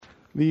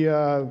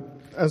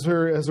As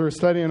we're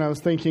studying, I was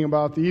thinking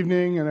about the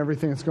evening and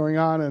everything that's going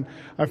on, and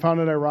I found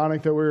it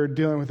ironic that we were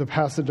dealing with a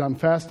passage on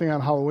fasting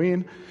on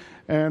Halloween,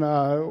 and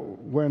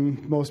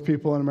when most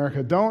people in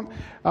America don't.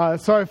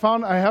 So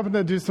I happened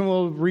to do some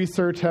little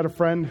research, had a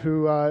friend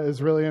who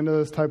is really into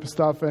this type of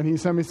stuff, and he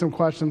sent me some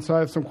questions, so I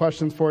have some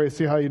questions for you,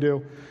 see how you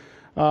do.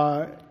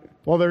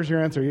 Well, there's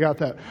your answer. You got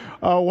that.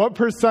 What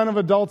 % of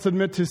adults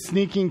admit to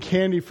sneaking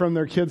candy from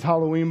their kids'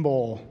 Halloween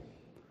bowl?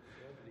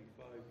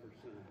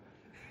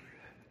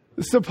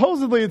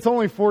 Supposedly, it's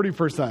only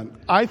 40%.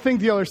 I think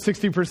the other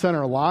 60%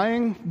 are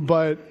lying,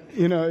 but,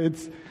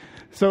 it's...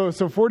 So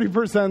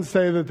 40%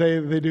 say that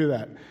they do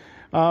that.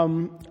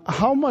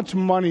 How much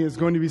money is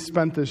going to be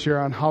spent this year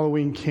on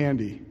Halloween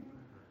candy?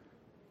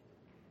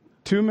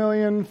 2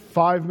 million,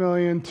 5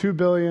 million, 2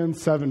 billion,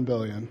 7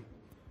 billion.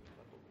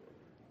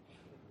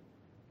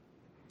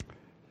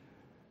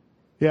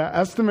 Yeah,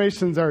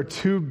 estimations are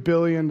 $2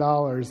 billion.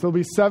 There'll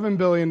be $7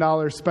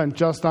 billion spent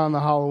just on the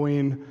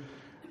Halloween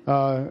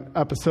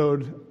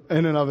episode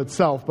in and of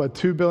itself, but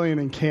 $2 billion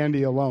in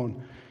candy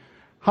alone.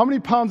 How many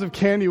pounds of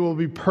candy will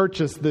be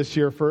purchased this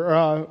year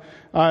for,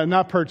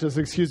 not purchased,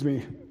 excuse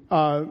me.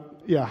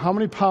 How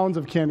many pounds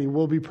of candy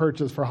will be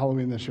purchased for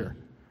Halloween this year?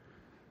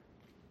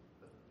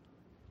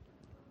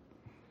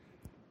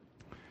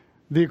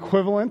 The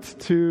equivalent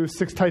to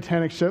 6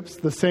 Titanic ships,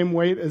 the same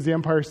weight as the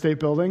Empire State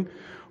Building,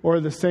 or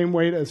the same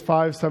weight as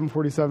 5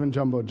 747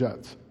 jumbo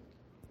jets.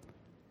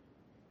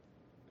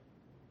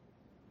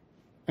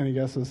 Any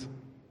guesses?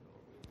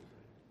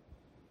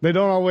 They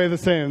don't all weigh the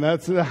same.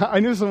 I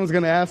knew someone was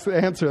going to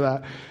answer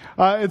that.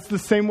 It's the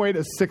same weight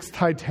as 6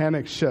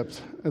 Titanic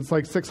ships. It's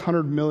like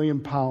 600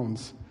 million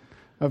pounds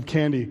of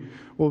candy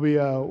will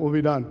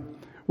be done.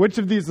 Which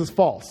of these is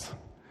false?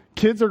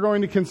 Kids are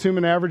going to consume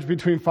an average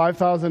between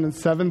 5,000 and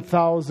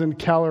 7,000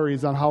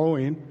 calories on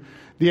Halloween.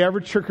 The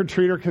average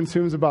trick-or-treater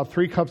consumes about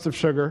 3 cups of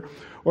sugar.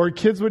 Or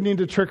kids would need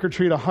to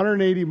trick-or-treat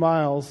 180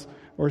 miles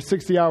or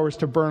 60 hours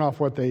to burn off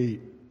what they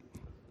eat.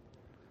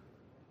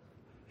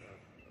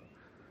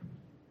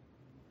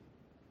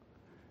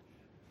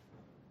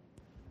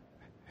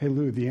 Hey,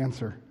 Lou, the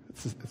answer.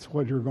 It's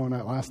what you were going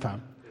at last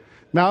time.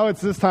 Now it's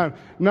this time.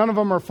 None of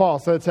them are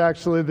false. That's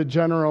actually the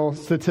general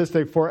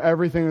statistic for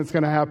everything that's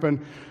going to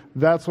happen.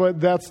 That's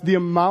the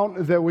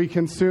amount that we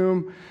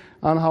consume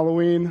on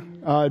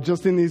Halloween,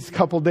 just in these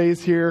couple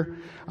days here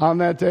on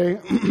that day.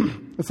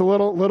 It's a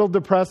little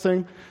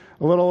depressing,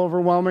 a little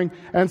overwhelming.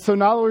 And so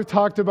now that we've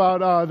talked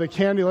about the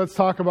candy, let's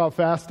talk about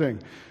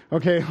fasting.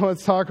 Okay,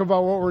 let's talk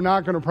about what we're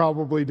not going to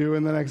probably do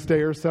in the next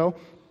day or so.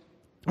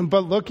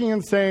 But looking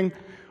and saying,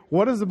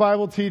 what does the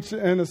Bible teach,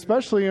 and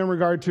especially in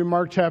regard to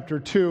Mark chapter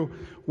 2,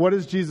 what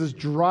is Jesus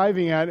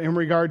driving at in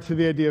regard to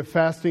the idea of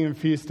fasting and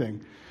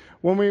feasting?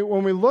 When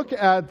we look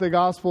at the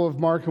Gospel of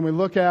Mark and we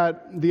look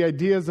at the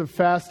ideas of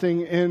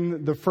fasting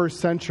in the first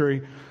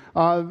century,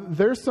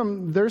 there's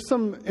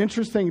some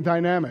interesting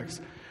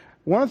dynamics.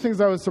 One of the things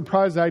I was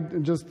surprised, I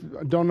just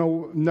don't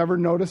know, never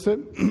noticed it.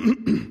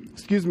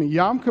 Excuse me,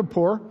 Yom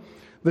Kippur,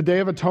 the Day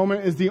of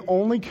Atonement, is the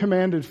only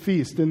commanded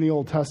feast in the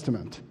Old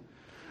Testament.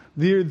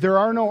 There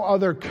are no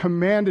other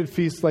commanded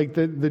feasts like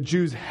the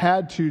Jews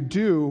had to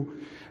do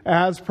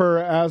as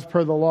per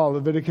the law.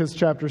 Leviticus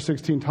chapter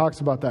 16 talks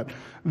about that.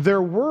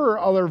 There were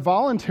other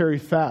voluntary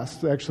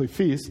fasts, actually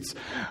feasts,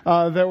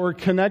 that were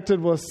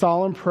connected with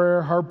solemn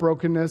prayer,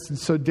 heartbrokenness. And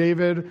so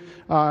David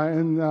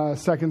in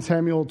 2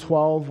 Samuel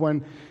 12,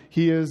 when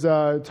he is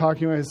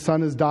talking about his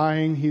son is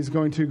dying, he's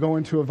going to go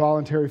into a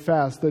voluntary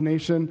fast. The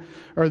nation,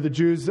 or the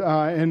Jews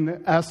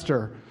in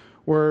Esther,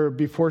 where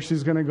before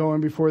she's going to go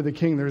in before the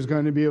king, there's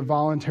going to be a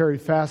voluntary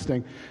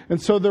fasting.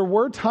 And so there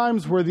were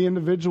times where the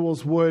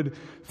individuals would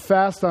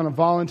fast on a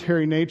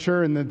voluntary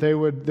nature, and that they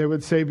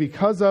would say,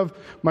 because of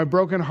my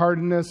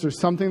brokenheartedness or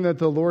something that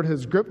the Lord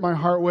has gripped my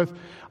heart with,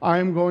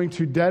 I'm going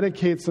to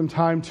dedicate some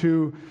time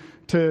to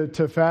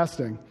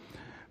fasting.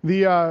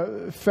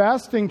 The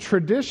fasting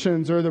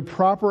traditions, or the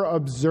proper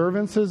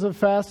observances of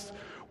fasts,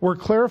 were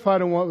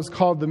clarified in what was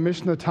called the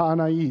Mishnah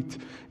Ta'anait.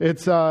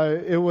 It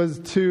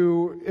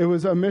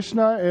was a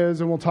Mishnah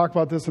and we'll talk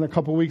about this in a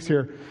couple weeks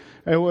here.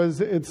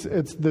 It's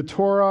the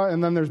Torah,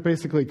 and then there's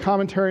basically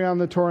commentary on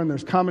the Torah, and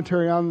there's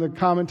commentary on the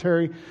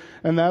commentary,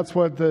 and that's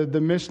what the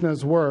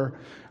Mishnahs were.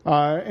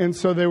 And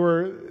so they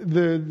were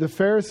the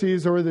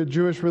Pharisees, or the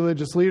Jewish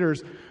religious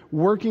leaders,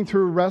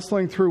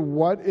 wrestling through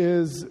what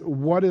is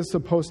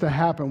supposed to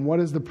happen, what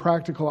is the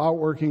practical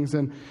outworkings,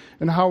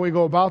 and how we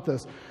go about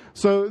this.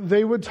 So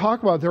they would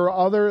talk about, there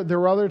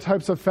were other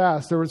types of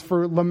fasts. There was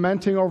for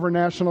lamenting over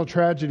national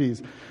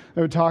tragedies.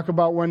 They would talk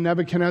about when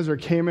Nebuchadnezzar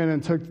came in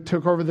and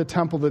took over the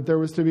temple, that there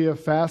was to be a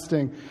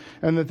fasting,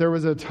 and that there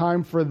was a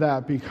time for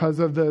that because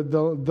of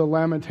the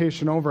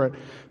lamentation over it.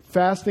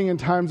 Fasting in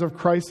times of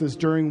crisis,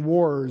 during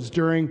wars,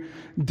 during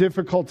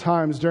difficult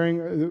times,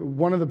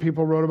 one of the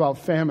people wrote about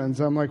famines.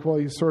 I'm like, well,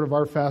 you sort of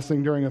are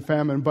fasting during a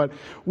famine, but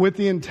with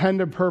the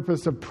intended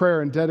purpose of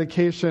prayer and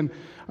dedication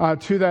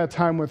to that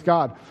time with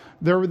God.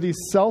 There were these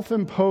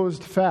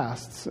self-imposed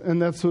fasts,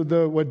 and that's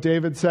what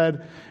David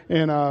said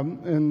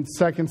in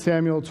 2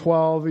 Samuel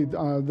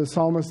 12. The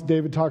psalmist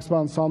David talks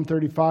about in Psalm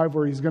 35,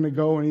 where he's going to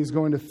go and he's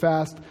going to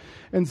fast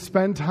and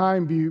spend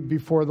time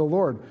before the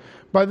Lord.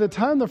 By the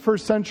time the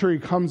first century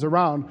comes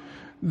around,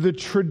 the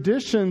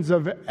traditions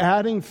of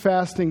adding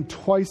fasting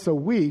twice a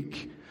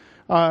week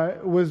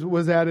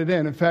was added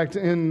in. In fact,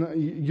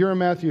 you're in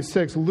Matthew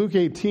 6, Luke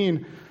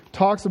 18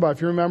 talks about,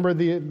 if you remember,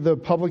 the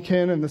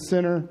publican and the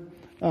sinner,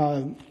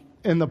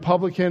 and the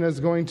publican is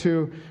going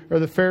to, or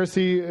the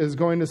Pharisee is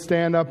going to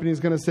stand up and he's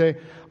going to say,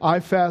 I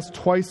fast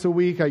twice a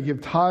week, I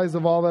give tithes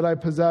of all that I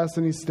possess,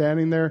 and he's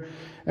standing there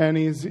and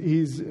he's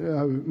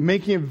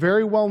making it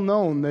very well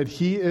known that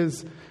he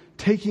is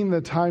taking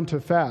the time to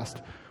fast.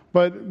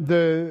 But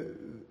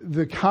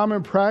the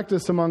common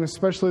practice among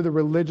especially the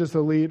religious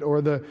elite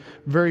or the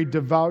very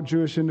devout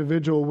Jewish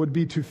individual would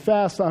be to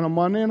fast on a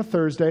Monday and a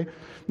Thursday.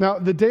 Now,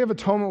 the Day of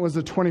Atonement was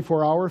a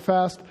 24-hour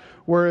fast,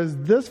 whereas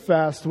this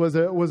fast was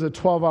a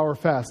 12-hour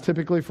fast,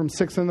 typically from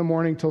 6 in the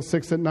morning till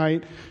 6 at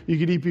night. You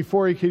could eat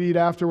before, you could eat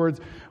afterwards,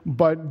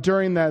 but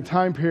during that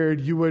time period,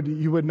 you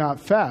would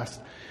not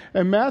fast.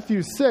 In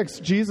Matthew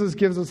 6, Jesus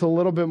gives us a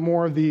little bit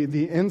more of the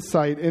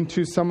insight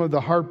into some of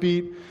the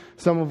heartbeat,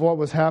 some of what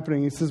was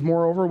happening. He says,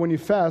 moreover, when you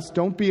fast,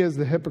 don't be as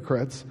the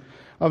hypocrites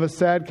of a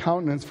sad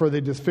countenance, for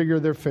they disfigure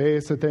their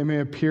face, that they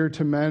may appear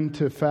to men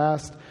to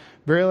fast.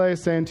 Verily I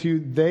say unto you,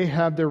 they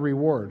have their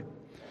reward.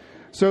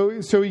 So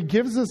he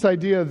gives this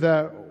idea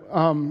that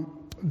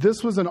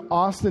this was an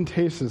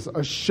ostentatious,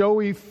 a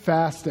showy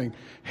fasting.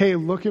 Hey,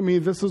 look at me,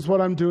 this is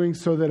what I'm doing,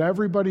 so that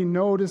everybody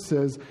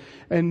notices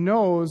and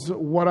knows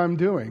what I'm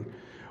doing.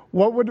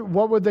 What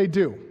would they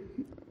do?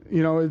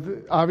 You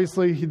know,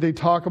 obviously they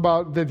talk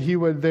about that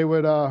they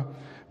would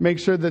make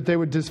sure that they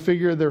would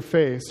disfigure their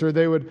face, or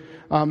they would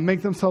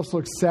make themselves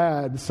look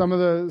sad. Some of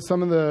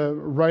the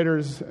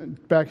writers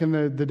back in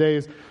the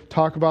days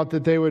talk about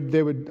that they would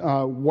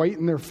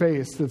whiten their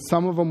face, that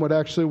some of them would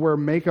actually wear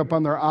makeup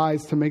on their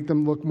eyes to make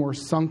them look more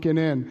sunken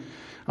in.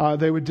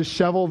 They would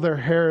dishevel their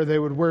hair. They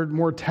would wear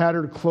more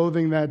tattered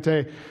clothing that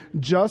day,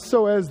 just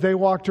so as they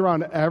walked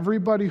around,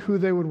 everybody who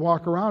they would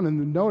walk around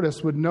and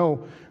notice would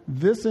know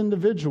this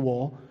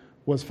individual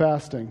was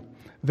fasting.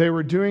 They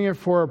were doing it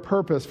for a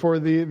purpose, for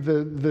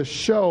the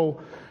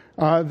show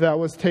that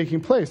was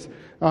taking place.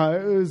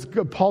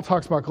 Paul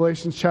talks about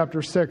Galatians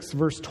chapter 6,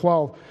 verse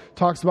 12,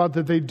 talks about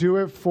that they do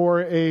it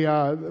for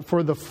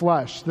the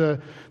flesh,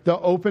 the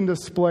open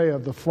display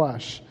of the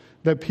flesh,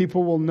 that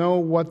people will know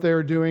what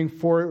they're doing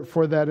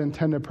for that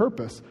intended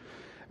purpose.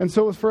 And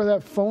so it was for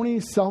that phony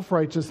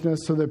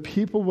self-righteousness, so that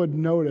people would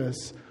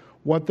notice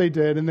what they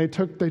did, and they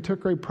took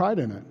great pride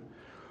in it.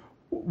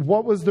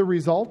 What was the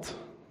result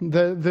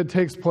that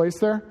takes place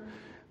there?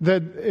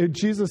 That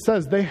Jesus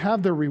says they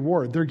have their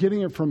reward. They're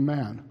getting it from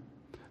man.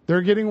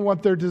 They're getting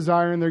what they're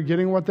desiring. They're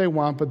getting what they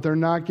want, but they're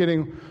not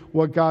getting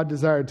what God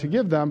desired to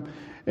give them.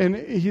 And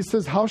he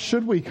says, how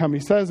should we come? He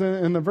says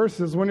in the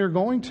verses, when you're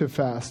going to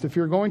fast, if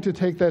you're going to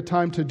take that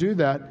time to do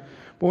that,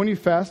 but when you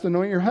fast,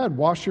 anoint your head,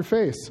 wash your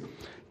face.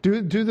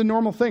 Do the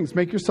normal things.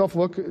 Make yourself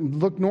look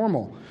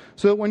normal.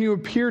 So that when you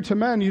appear to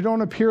men, you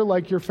don't appear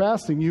like you're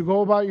fasting. You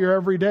go about your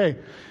everyday.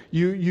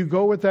 You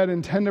go with that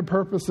intended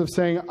purpose of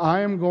saying,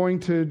 I'm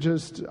going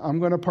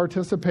to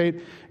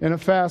participate in a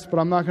fast, but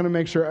I'm not going to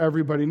make sure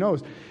everybody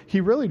knows. He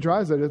really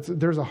drives it.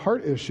 There's a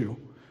heart issue.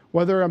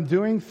 Whether I'm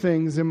doing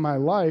things in my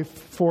life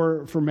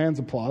for man's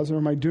applause, or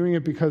am I doing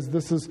it because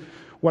this is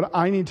what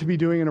I need to be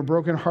doing in a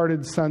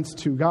brokenhearted sense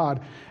to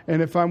God.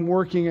 And if I'm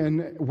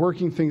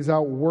working things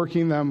out,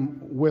 working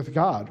them with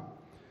God.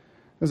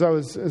 As I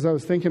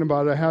was thinking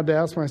about it, I had to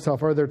ask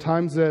myself, are there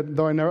times that,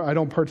 though I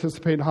don't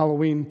participate in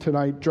Halloween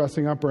tonight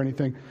dressing up or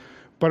anything,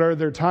 but are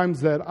there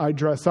times that I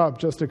dress up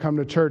just to come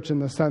to church, in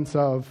the sense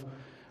of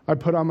I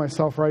put on my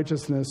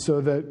self-righteousness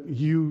so that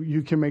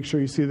you can make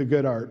sure you see the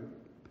good art?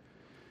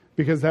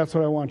 Because that's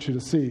what I want you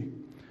to see.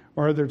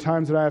 Or are there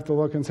times that I have to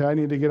look and say, I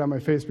need to get on my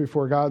face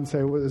before God and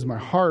say, well, is my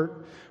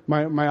heart,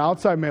 my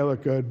outside may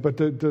look good, but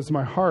is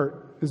my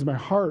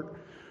heart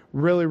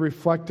really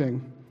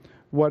reflecting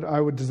what I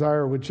would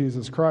desire with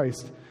Jesus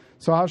Christ?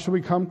 So how should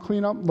we come?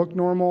 Clean up, look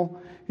normal.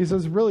 He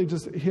says, really,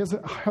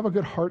 have a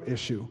good heart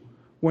issue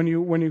when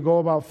you go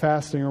about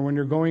fasting, or when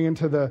you're going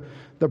into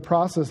the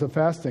process of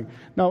fasting.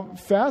 Now,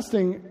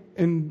 fasting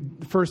in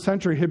the first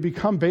century had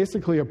become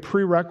basically a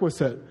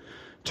prerequisite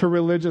to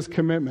religious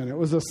commitment. It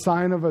was a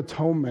sign of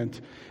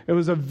atonement. It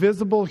was a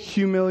visible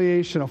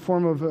humiliation, a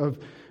form of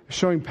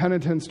showing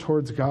penitence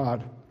towards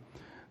God,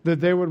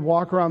 that they would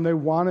walk around. They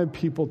wanted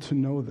people to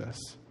know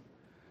this.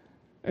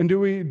 And do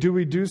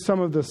we do some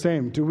of the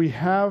same? Do we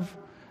have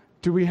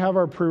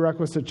our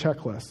prerequisite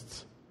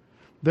checklists?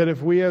 That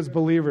if we as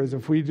believers,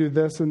 if we do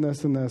this and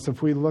this and this,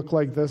 if we look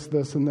like this,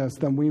 this and this,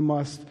 then we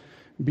must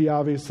be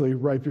obviously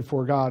right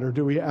before God? Or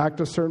do we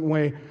act a certain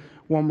way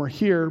when we're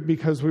here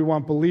because we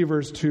want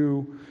believers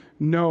to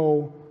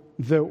know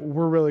that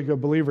we're really good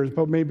believers,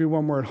 but maybe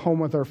when we're at home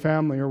with our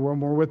family, or when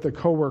we're with the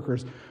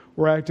coworkers,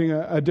 we're acting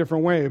a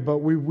different way, but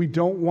we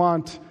don't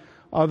want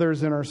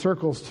others in our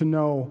circles to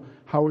know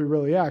how we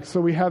really act. So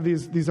we have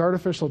these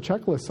artificial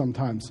checklists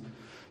sometimes.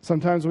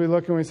 Sometimes we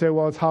look and we say,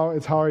 well, it's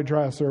how I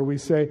dress, or we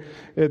say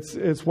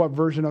it's what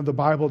version of the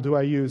Bible do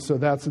I use? So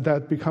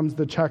that becomes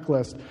the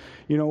checklist.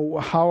 You know,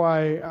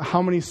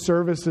 how many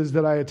services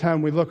did I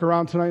attend? We look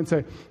around tonight and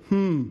say,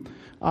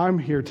 I'm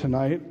here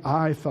tonight.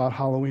 I thought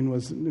Halloween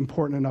was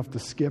important enough to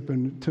skip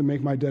and to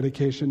make my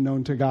dedication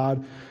known to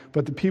God.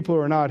 But the people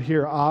who are not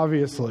here,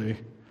 obviously,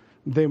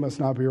 they must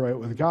not be right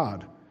with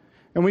God.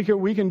 And we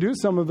can do have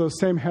some of those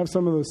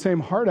same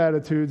heart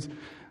attitudes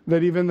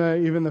that even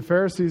the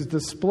Pharisees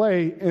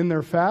display in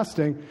their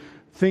fasting,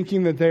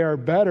 thinking that they are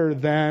better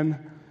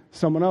than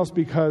someone else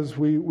because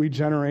we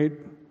generate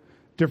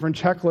different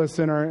checklists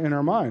in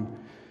our mind.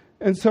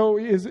 And so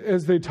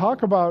as they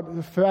talk about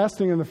the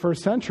fasting in the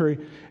first century,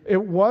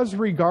 it was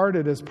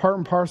regarded as part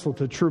and parcel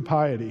to true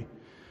piety.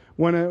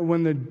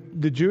 When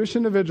the Jewish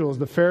individuals,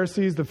 the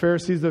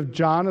Pharisees of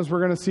John, as we're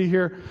going to see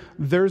here,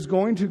 there's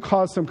going to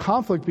cause some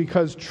conflict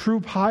because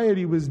true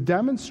piety was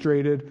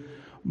demonstrated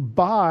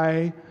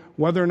by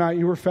whether or not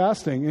you were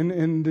fasting.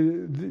 In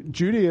the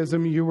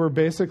Judaism, you were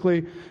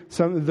basically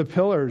some of the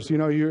pillars, you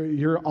know,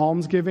 your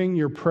almsgiving,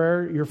 your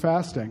prayer, your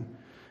fasting.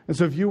 And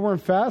so if you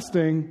weren't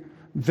fasting,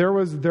 there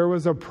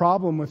was a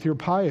problem with your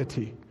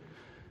piety.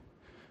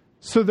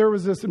 So there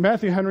was this,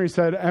 Matthew Henry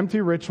said,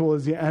 empty ritual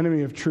is the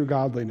enemy of true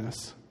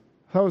godliness.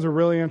 That was a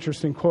really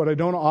interesting quote. I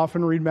don't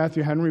often read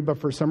Matthew Henry, but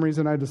for some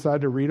reason I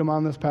decided to read him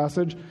on this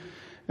passage.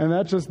 And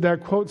that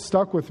quote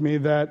stuck with me,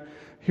 that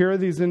here are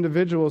these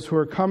individuals who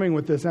are coming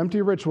with this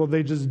empty ritual.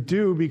 They just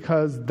do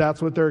because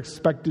that's what they're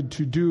expected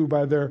to do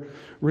by their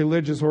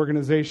religious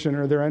organization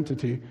or their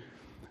entity.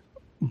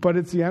 But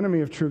it's the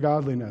enemy of true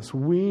godliness.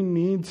 We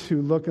need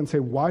to look and say,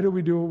 why do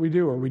we do what we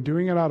do? Are we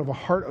doing it out of a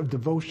heart of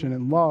devotion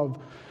and love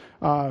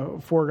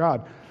for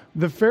God?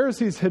 The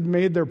Pharisees had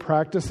made their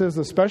practices,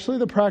 especially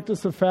the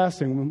practice of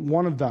fasting,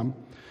 one of them,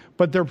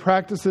 but their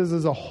practices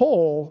as a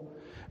whole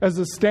as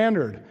a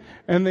standard.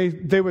 And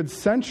they would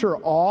censure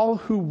all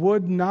who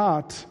would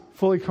not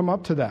fully come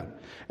up to that.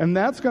 And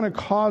that's going to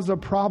cause a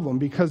problem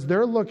because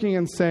they're looking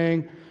and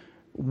saying,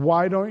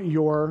 why don't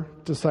your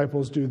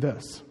disciples do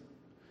this?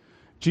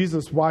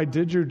 Jesus, why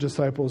did your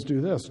disciples do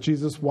this?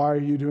 Jesus, why are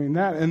you doing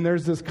that? And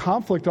there's this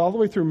conflict all the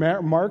way through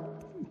Mark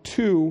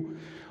 2,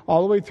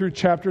 all the way through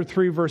chapter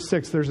 3, verse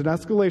 6. There's an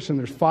escalation.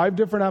 There's 5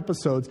 different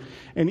episodes,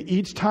 and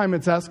each time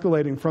it's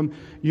escalating from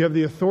you have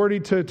the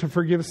authority to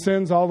forgive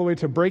sins all the way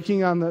to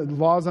breaking on the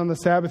laws on the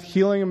Sabbath,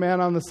 healing a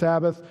man on the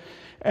Sabbath.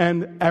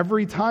 And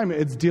every time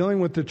it's dealing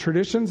with the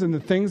traditions and the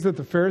things that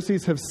the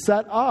Pharisees have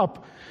set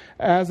up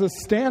as a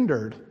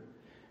standard.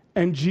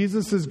 And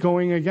Jesus is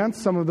going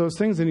against some of those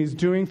things, and he's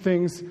doing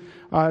things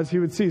as he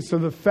would see. So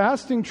the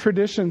fasting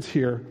traditions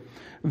here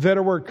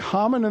that were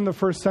common in the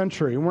first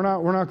century, and we're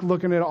not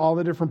looking at all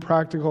the different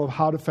practical of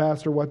how to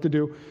fast or what to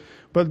do,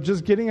 but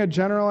just getting a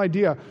general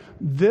idea.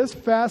 This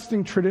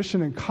fasting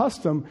tradition and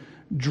custom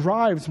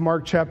drives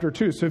Mark chapter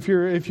 2. So if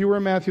you were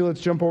in Matthew, let's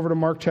jump over to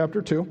Mark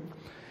chapter 2.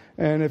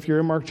 And if you're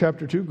in Mark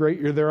chapter 2, great,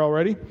 you're there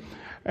already.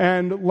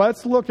 And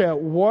let's look at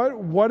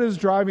what is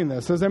driving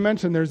this. As I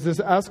mentioned, there's this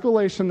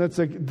escalation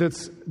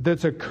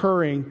that's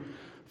occurring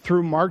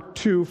through Mark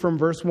 2 from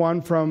verse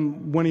 1,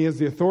 from when he has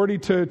the authority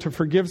to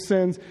forgive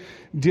sins,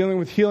 dealing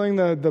with healing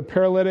the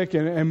paralytic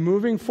and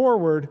moving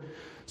forward.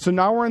 So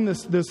now we're in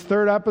this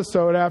third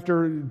episode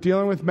after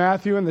dealing with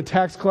Matthew and the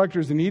tax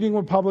collectors and eating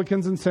with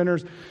publicans and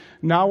sinners.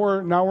 Now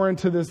we're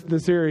into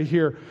this area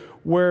here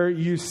where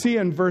you see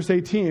in verse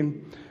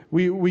 18,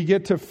 we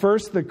get to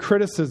first the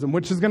criticism,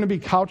 which is going to be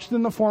couched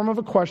in the form of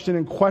a question,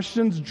 and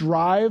questions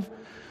drive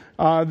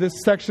this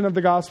section of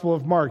the Gospel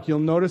of Mark. You'll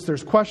notice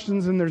there's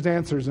questions and there's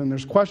answers, and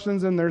there's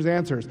questions and there's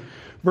answers.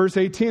 Verse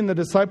 18, the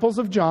disciples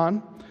of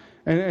John,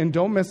 and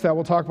don't miss that,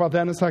 we'll talk about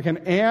that in a second,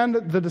 and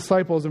the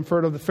disciples,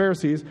 inferred of the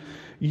Pharisees,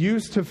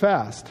 used to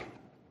fast.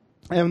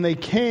 And they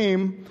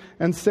came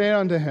and said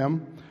unto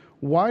him,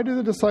 why do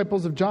the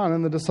disciples of John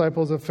and the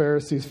disciples of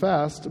Pharisees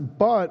fast,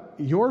 but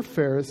your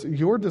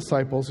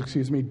disciples,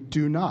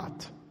 do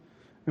not?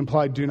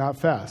 Implied, do not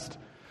fast.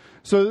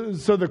 So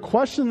the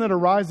question that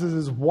arises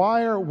is,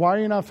 why are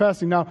you not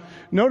fasting? Now,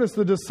 notice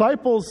the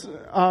disciples,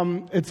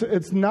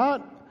 it's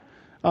not,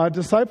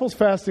 disciples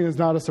fasting is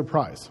not a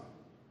surprise.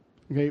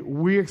 Okay,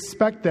 we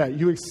expect that.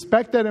 You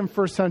expect that in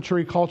first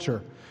century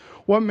culture.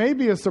 What may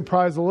be a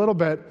surprise a little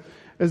bit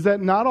is that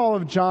not all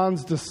of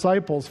John's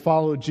disciples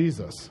followed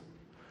Jesus.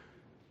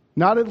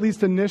 Not at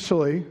least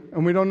initially,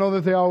 and we don't know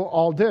that they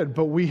all did,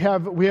 but we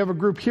have a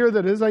group here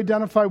that is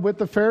identified with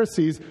the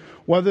Pharisees,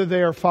 whether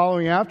they are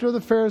following after the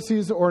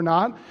Pharisees or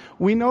not.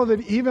 We know that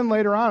even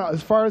later on,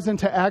 as far as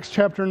into Acts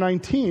chapter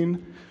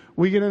 19,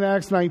 we get in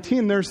Acts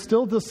 19, there's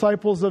still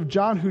disciples of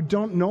John who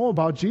don't know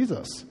about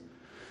Jesus.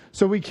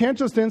 So we can't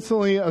just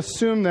instantly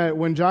assume that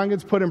when John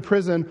gets put in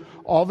prison,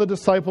 all the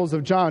disciples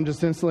of John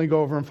just instantly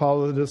go over and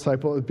follow the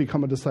disciple,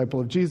 become a disciple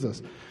of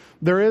Jesus.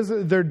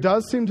 There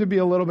does seem to be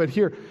a little bit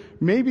here.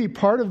 Maybe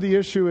part of the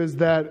issue is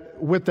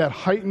that with that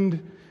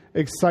heightened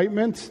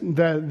excitement,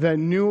 that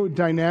new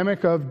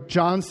dynamic of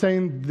John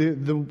saying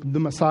the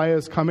Messiah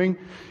is coming,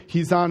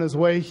 he's on his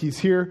way, he's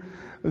here,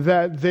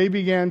 that they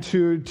began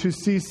to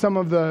see some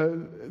of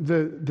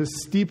the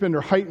steepened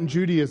or heightened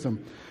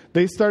Judaism.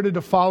 They started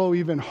to follow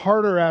even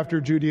harder after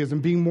Judaism,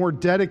 being more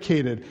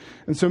dedicated.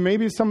 And so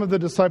maybe some of the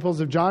disciples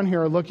of John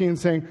here are looking and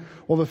saying,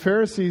 well, the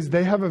Pharisees,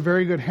 they have a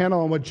very good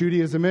handle on what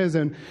Judaism is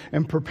and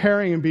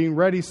preparing and being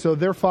ready, so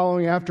they're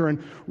following after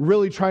and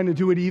really trying to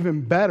do it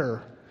even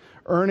better,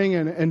 earning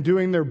and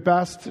doing their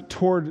best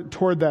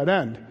toward that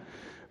end.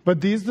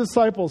 But these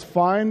disciples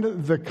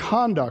find the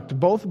conduct,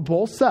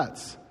 both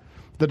sets,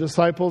 the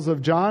disciples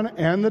of John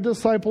and the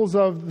disciples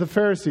of the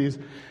Pharisees,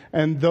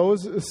 and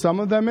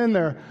some of them in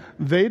there,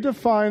 they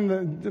find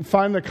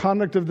the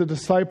conduct of the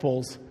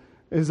disciples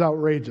is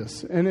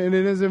outrageous. And it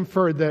is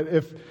inferred that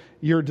if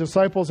your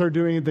disciples are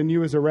doing it, then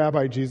you as a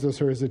rabbi,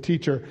 Jesus, or as a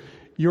teacher,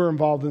 you're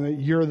involved in it.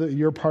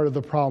 You're part of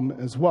the problem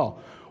as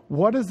well.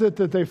 What is it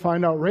that they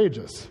find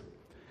outrageous?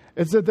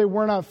 It's that they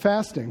were not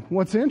fasting.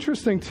 What's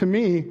interesting to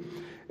me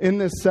in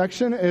this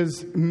section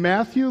is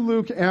Matthew,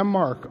 Luke, and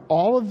Mark,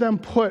 all of them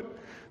put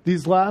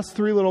these last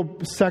three little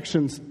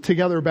sections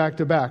together back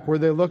to back, where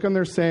they look and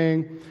they're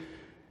saying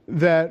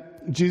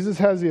that Jesus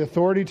has the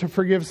authority to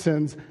forgive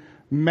sins.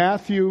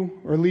 Matthew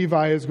or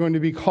Levi is going to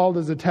be called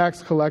as a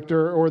tax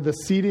collector, or the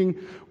seating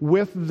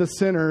with the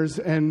sinners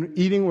and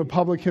eating with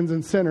publicans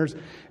and sinners,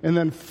 and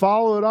then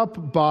followed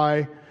up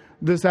by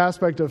this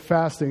aspect of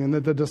fasting, and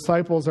that the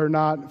disciples are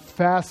not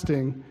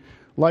fasting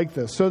like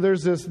this. So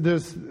there's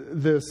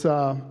this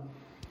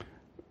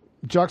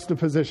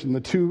juxtaposition, the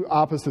two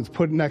opposites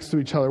put next to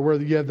each other, where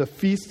you have the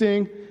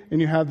feasting and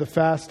you have the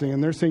fasting.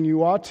 And they're saying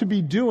you ought to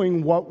be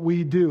doing what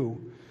we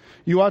do.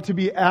 You ought to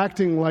be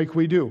acting like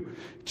we do.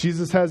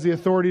 Jesus has the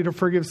authority to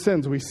forgive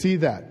sins. We see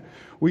that.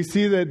 We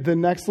see that the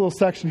next little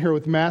section here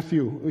with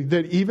Matthew,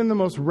 that even the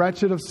most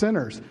wretched of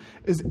sinners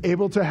is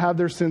able to have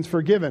their sins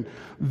forgiven.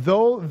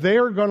 Though they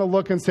are going to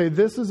look and say,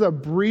 this is a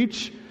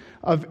breach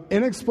of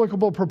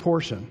inexplicable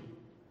proportion.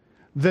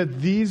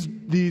 That this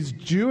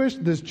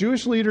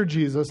Jewish leader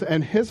Jesus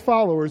and his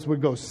followers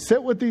would go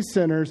sit with these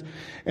sinners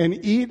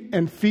and eat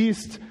and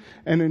feast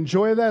and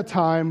enjoy that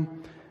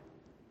time.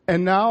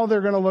 And now they're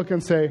going to look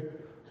and say,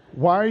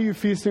 why are you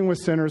feasting with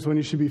sinners when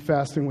you should be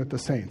fasting with the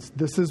saints?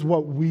 This is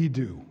what we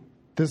do.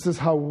 This is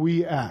how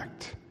we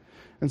act.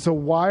 And so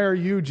why are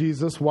you,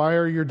 Jesus, why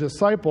are your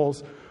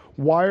disciples,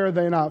 why are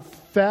they not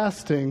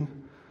fasting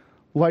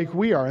like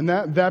we are? And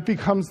that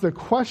becomes the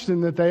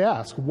question that they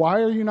ask. Why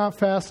are you not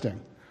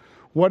fasting?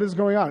 What is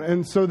going on?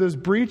 And so this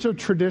breach of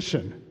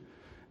tradition,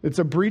 it's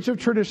a breach of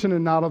tradition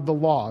and not of the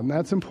law. And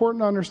that's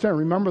important to understand.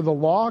 Remember, the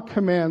law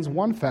commands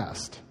one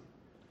fast.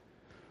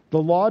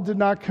 The law did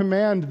not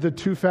command the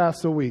 2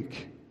 fasts a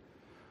week.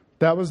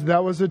 That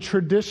was a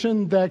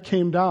tradition that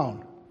came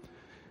down.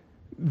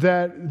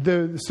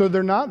 So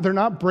they're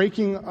not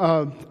breaking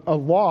a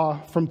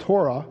law from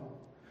Torah.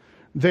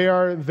 They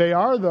are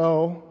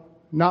though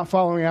not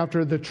following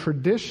after the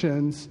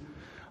traditions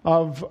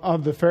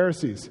of the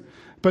Pharisees.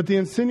 But the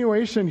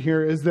insinuation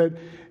here is that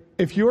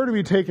if you are to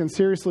be taken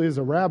seriously as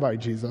a rabbi,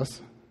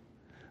 Jesus,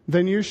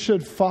 then you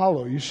should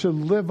follow, you should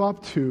live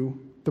up to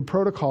the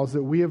protocols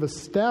that we have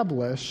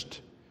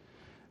established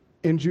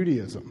in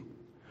Judaism.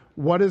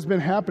 What has been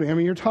happening? I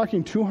mean, you're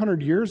talking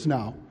 200 years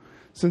now,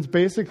 since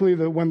basically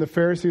when the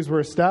Pharisees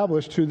were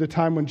established to the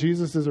time when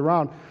Jesus is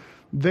around.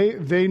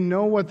 They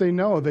know what they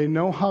know. They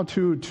know how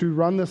to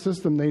run the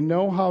system. They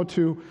know how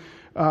to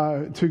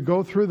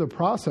go through the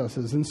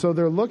processes. And so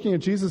they're looking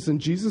at Jesus,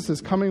 and Jesus is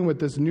coming with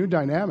this new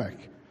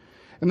dynamic.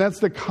 And that's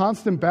the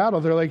constant battle.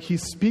 They're like,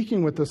 he's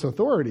speaking with this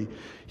authority.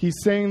 He's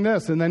saying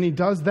this, and then he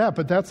does that,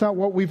 but that's not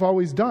what we've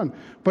always done.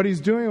 But he's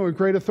doing it with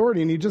great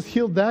authority, and he just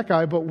healed that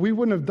guy, but we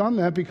wouldn't have done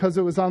that because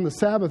it was on the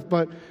Sabbath.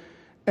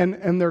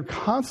 And they're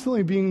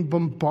constantly being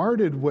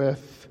bombarded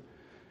with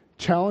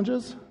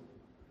challenges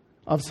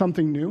of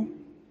something new,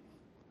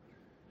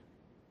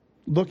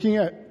 looking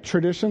at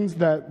traditions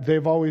that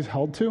they've always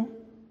held to,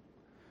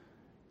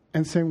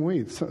 and saying,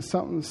 wait,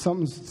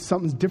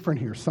 something's different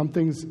here.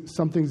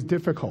 Something's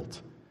difficult.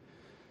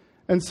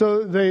 And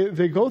so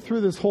they go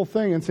through this whole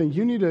thing and saying,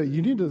 you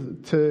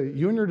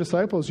and your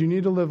disciples, you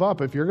need to live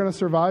up. If you're going to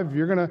survive, if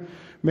you're going to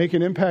make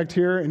an impact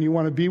here, and you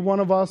want to be one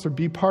of us or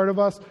be part of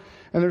us.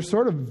 And they're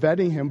sort of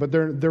vetting him, but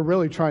they're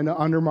really trying to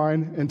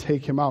undermine and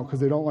take him out because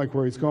they don't like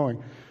where he's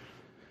going.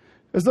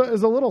 As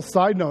a little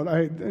side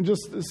note,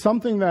 just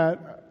something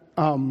that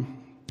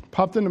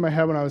popped into my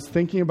head when I was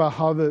thinking about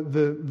how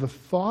the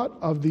thought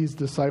of these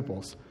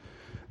disciples,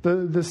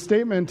 the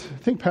statement, I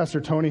think Pastor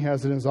Tony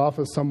has it in his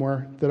office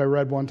somewhere that I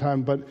read one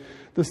time, but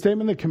the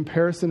statement that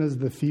comparison is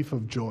the thief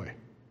of joy.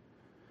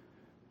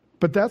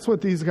 But that's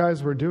what these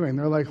guys were doing.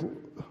 They're like,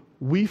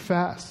 we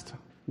fast.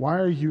 Why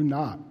are you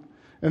not?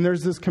 And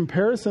there's this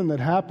comparison that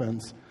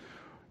happens.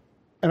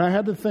 And I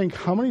had to think,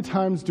 how many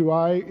times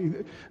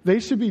they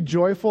should be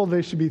joyful,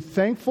 they should be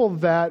thankful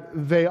that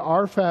they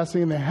are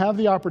fasting and they have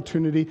the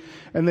opportunity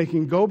and they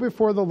can go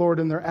before the Lord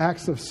in their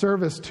acts of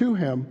service to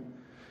Him,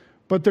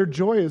 but their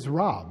joy is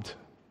robbed.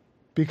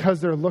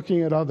 because they're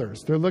looking at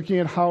others. They're looking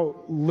at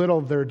how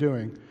little they're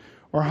doing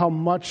or how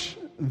much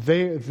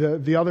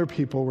the other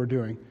people were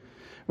doing.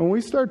 And when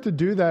we start to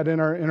do that in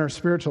our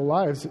spiritual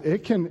lives,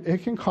 it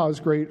can cause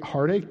great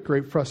heartache,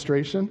 great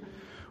frustration.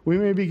 We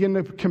may begin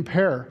to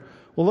compare.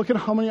 Well, look at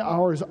how many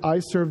hours I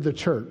serve the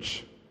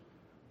church.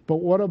 But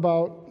what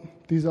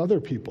about these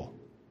other people?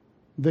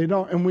 They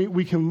don't. And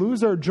we can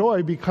lose our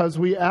joy because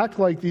we act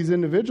like these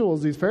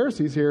individuals, these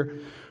Pharisees here,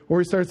 where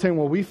we start saying,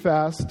 well, we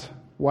fast.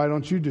 Why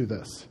don't you do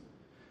this?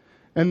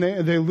 And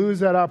they lose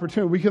that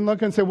opportunity. We can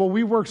look and say, well,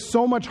 we work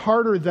so much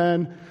harder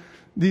than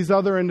these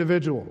other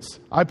individuals.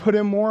 I put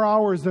in more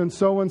hours than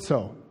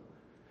so-and-so.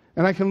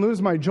 And I can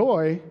lose my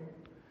joy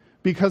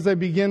because I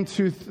begin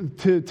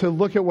to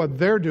look at what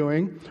they're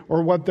doing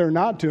or what they're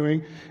not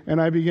doing, and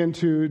I begin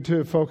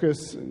to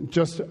focus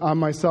just on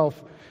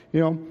myself.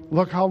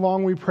 Look how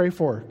long we pray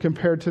for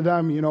compared to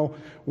them.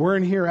 We're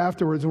in here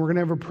afterwards and we're going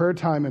to have a prayer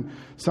time. And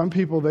some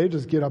people, they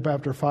just get up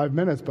after 5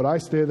 minutes, but I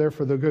stay there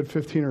for the good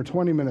 15 or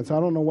 20 minutes. I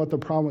don't know what the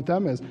problem with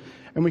them is.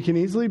 And we can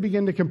easily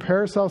begin to compare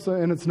ourselves,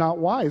 and it's not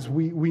wise.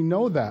 We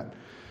know that.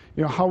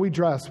 How we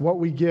dress, what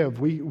we give.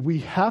 We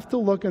have to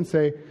look and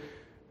say,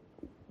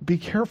 be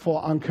careful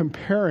on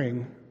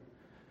comparing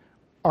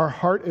our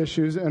heart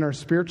issues and our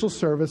spiritual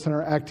service and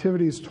our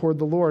activities toward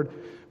the Lord,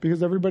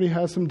 because everybody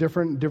has some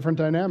different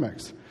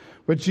dynamics.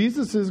 But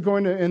Jesus is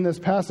going to, in this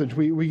passage,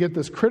 we get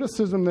this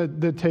criticism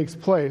that takes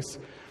place,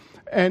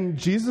 and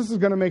Jesus is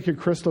going to make it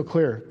crystal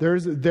clear. There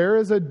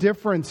is a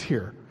difference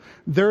here.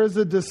 There is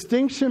a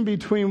distinction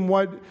between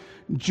what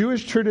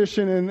Jewish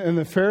tradition and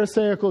the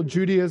Pharisaical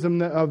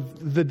Judaism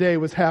of the day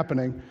was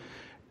happening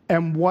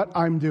and what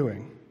I'm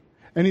doing.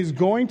 And he's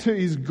going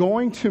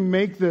to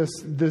make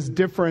this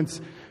difference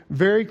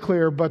very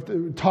clear,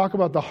 but talk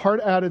about the heart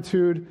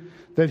attitude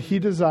that he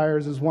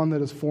desires is one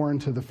that is foreign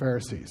to the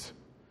Pharisees.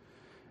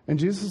 And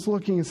Jesus is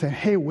looking and saying,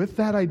 hey, with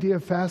that idea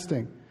of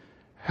fasting,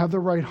 have the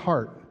right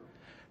heart.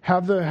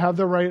 Have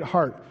the right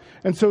heart.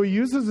 And so he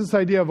uses this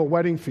idea of a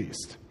wedding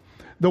feast.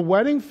 The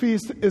wedding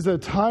feast is a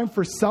time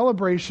for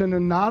celebration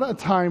and not a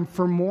time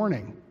for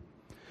mourning.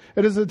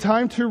 It is a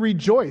time to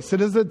rejoice.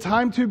 It is a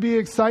time to be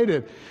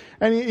excited.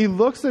 And he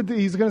looks at,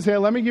 he's going to say,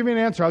 let me give you an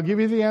answer. I'll give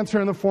you the answer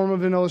in the form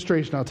of an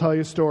illustration. I'll tell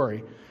you a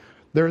story.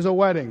 There's a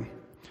wedding.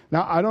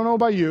 Now, I don't know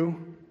about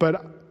you,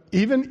 but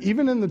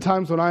even in the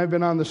times when I have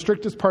been on the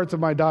strictest parts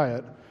of my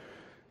diet,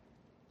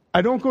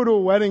 I don't go to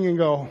a wedding and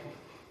go,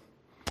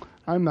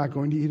 I'm not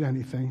going to eat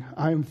anything.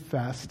 I'm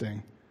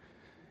fasting.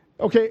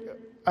 Okay,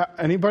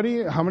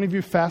 anybody? How many of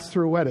you fast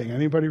through a wedding?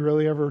 Anybody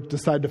really ever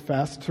decide to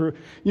fast through?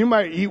 You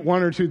might eat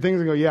one or two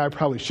things and go, yeah, I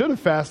probably should have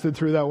fasted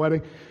through that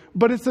wedding.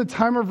 But it's a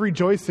time of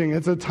rejoicing.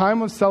 It's a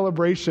time of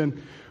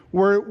celebration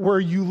where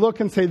you look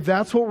and say,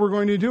 that's what we're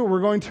going to do.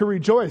 We're going to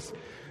rejoice.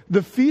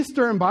 The feast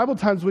during Bible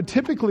times would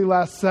typically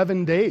last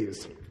 7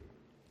 days.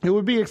 It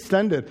would be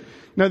extended.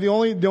 Now, the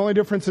only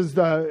difference is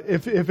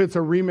if it's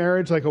a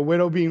remarriage, like a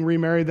widow being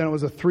remarried, then it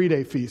was a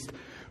 3-day feast.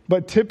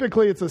 But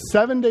typically, it's a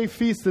 7-day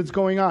feast that's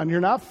going on.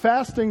 You're not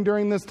fasting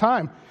during this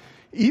time.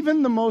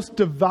 Even the most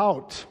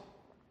devout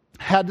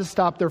had to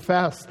stop their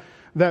fast.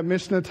 That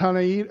Mishnah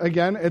Tanait,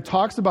 again, it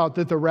talks about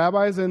that the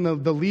rabbis and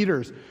the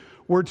leaders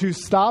were to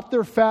stop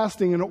their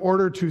fasting in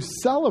order to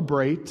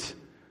celebrate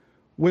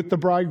with the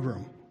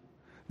bridegroom.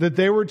 That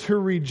they were to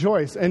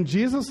rejoice. And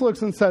Jesus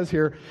looks and says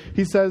here,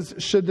 he says,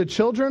 should the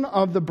children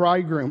of the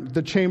bridegroom,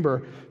 the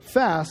chamber,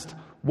 fast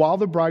while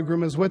the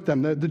bridegroom is with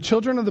them? The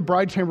children of the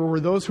bride chamber were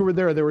those who were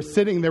there. They were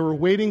sitting. They were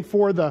waiting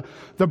for the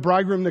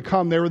bridegroom to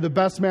come. They were the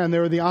best man. They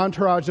were the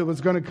entourage that was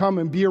going to come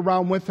and be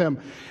around with him.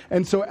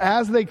 And so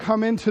as they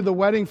come into the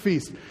wedding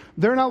feast,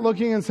 they're not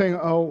looking and saying,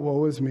 oh,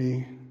 woe is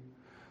me.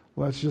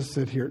 Let's just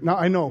sit here. Now,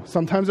 I know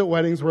sometimes at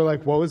weddings we're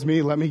like, woe is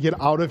me. Let me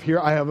get out of here.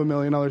 I have a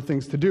million other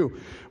things to do.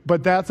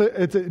 But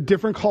it's a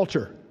different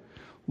culture.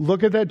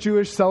 Look at that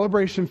Jewish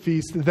celebration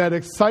feast, that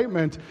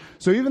excitement.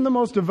 So even the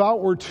most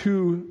devout were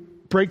to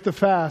break the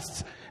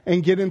fasts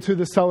and get into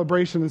the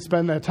celebration and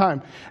spend that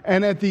time.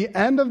 And at the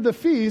end of the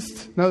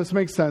feast, now this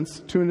makes sense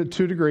to a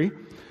degree,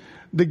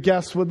 the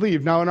guests would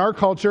leave. Now in our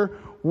culture,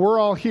 we're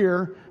all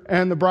here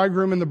and the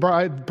bridegroom and the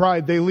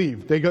bride, they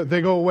leave. They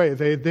go away.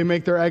 They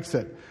make their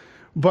exit.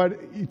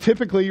 But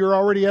typically you're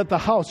already at the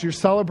house. You're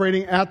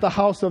celebrating at the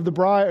house of the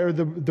bride or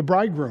the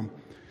bridegroom.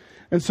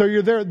 And so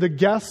you're there. The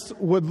guests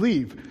would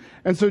leave.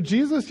 And so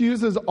Jesus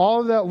uses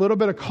all of that little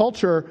bit of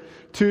culture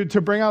to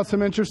bring out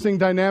some interesting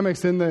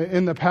dynamics in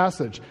the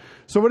passage.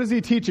 So what is he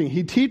teaching?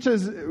 He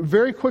teaches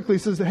very quickly, he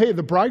says, hey,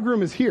 the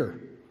bridegroom is here.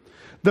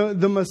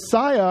 The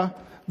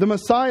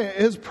Messiah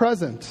is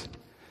present.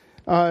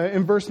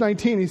 In verse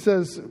 19, he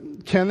says,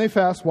 can they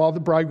fast while the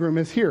bridegroom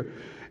is here?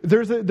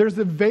 There's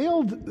a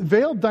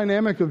veiled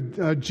dynamic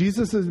of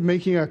Jesus is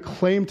making a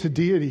claim to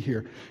deity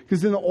here.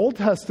 Because in the Old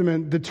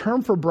Testament, the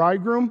term for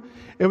bridegroom,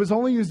 it was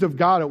only used of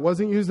God. It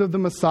wasn't used of the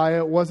Messiah.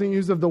 It wasn't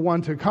used of the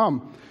one to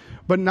come.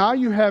 But now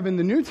you have in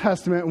the New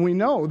Testament, and we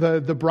know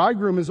the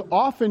bridegroom is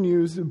often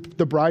used,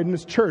 the bride in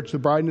his church,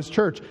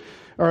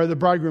 or the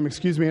bridegroom,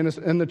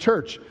 in the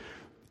church.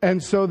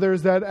 And so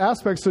there's that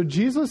aspect. So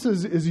Jesus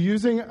is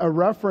using a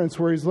reference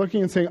where he's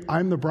looking and saying,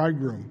 I'm the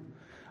bridegroom.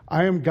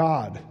 I am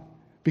God.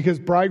 Because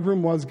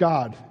bridegroom was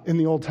God in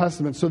the Old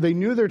Testament. So they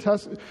knew their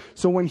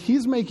So when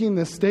he's making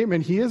this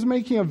statement, he is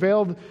making a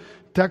veiled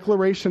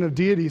declaration of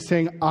deity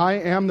saying, I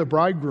am the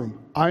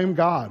bridegroom. I am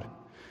God.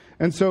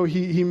 And so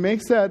he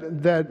makes that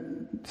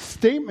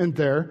statement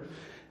there.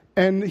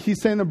 And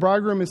he's saying the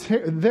bridegroom is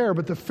there.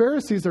 But the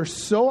Pharisees are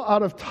so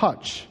out of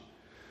touch.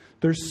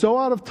 They're so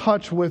out of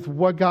touch with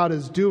what God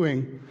is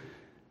doing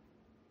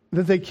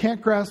that they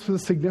can't grasp the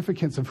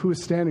significance of who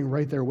is standing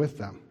right there with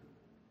them.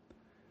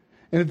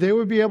 And if they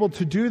would be able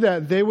to do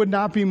that, they would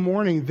not be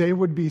mourning, they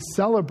would be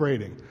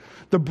celebrating.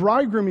 The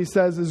bridegroom, he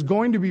says, is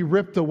going to be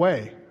ripped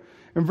away.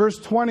 In verse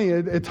 20,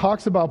 it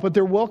talks about, but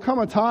there will come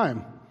a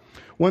time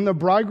when the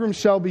bridegroom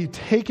shall be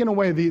taken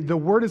away. The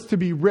word is to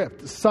be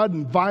ripped,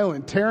 sudden,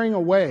 violent, tearing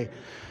away.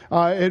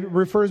 It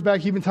refers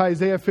back even to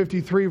Isaiah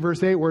 53,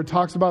 verse 8, where it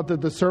talks about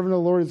that the servant of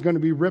the Lord is going to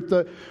be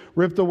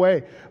ripped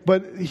away.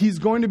 But he's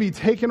going to be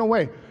taken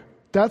away.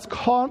 That's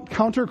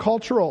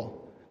countercultural.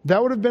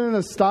 That would have been an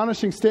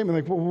astonishing statement.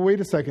 Like, well, wait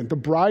a second. The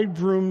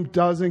bridegroom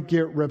doesn't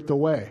get ripped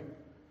away.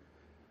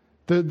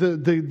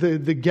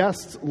 The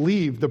guests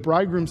leave. The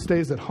bridegroom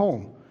stays at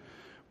home.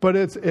 But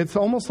it's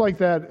almost like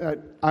that.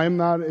 I'm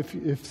not,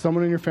 if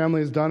someone in your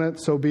family has done it,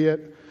 so be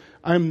it.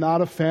 I'm not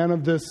a fan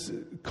of this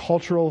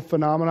cultural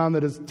phenomenon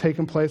that has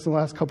taken place in the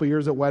last couple of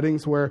years at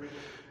weddings where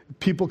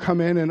people come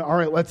in and, all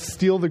right, let's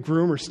steal the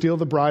groom or steal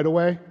the bride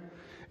away.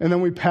 And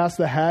then we pass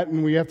the hat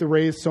and we have to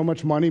raise so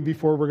much money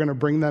before we're going to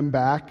bring them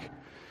back.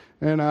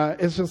 And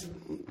it's just,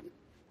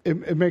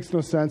 it makes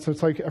no sense.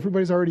 It's like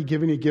everybody's already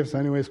giving you gifts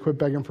anyways. Quit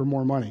begging for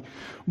more money.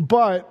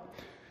 But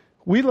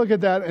we look at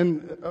that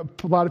and a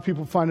lot of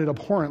people find it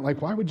abhorrent.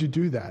 Like, why would you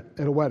do that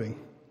at a wedding?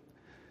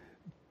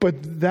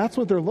 But that's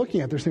what they're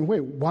looking at. They're saying,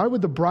 wait, why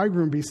would the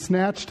bridegroom be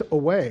snatched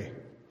away?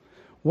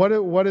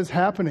 What is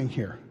happening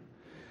here?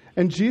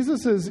 And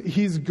Jesus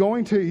he's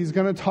going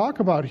to talk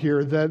about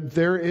here that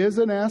there is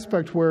an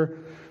aspect where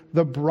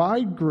the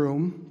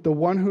bridegroom, the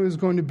one who is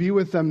going to be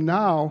with them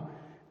now,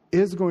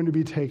 is going to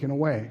be taken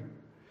away.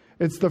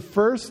 It's the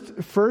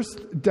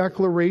first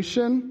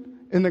declaration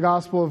in the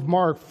Gospel of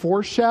Mark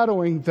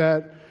foreshadowing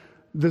that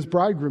this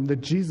bridegroom,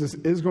 that Jesus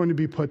is going to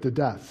be put to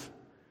death,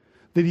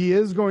 that he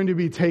is going to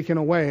be taken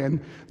away.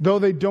 And though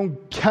they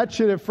don't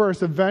catch it at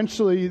first,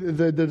 eventually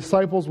the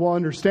disciples will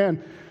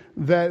understand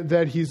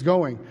that he's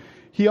going.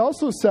 He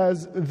also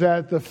says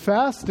that the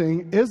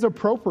fasting is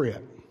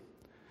appropriate.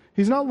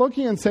 He's not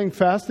looking and saying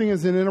fasting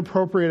is an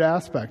inappropriate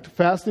aspect.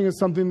 Fasting is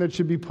something that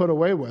should be put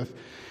away with.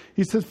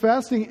 He says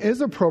fasting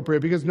is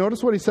appropriate because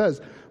notice what he says.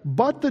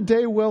 But the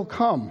day will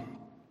come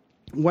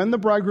when the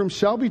bridegroom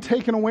shall be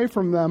taken away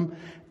from them,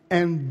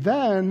 and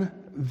then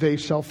they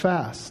shall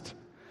fast.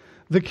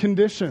 The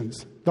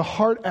conditions, the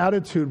heart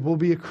attitude will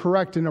be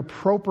correct and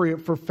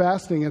appropriate for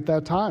fasting at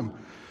that time.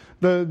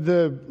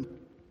 The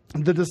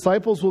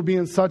disciples will be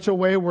in such a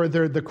way where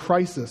they're the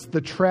crisis,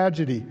 the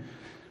tragedy,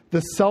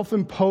 the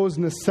self-imposed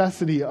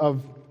necessity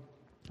of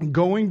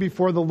going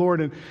before the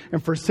Lord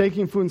and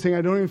forsaking food and saying,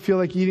 I don't even feel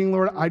like eating,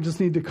 Lord, I just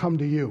need to come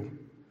to you.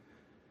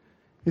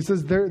 He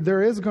says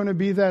there is going to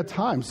be that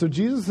time. So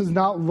Jesus is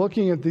not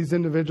looking at these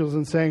individuals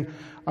and saying,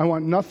 I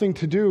want nothing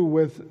to do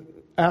with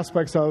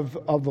aspects of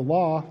the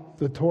law,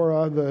 the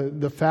Torah,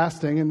 the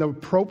fasting, and the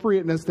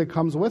appropriateness that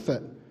comes with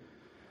it.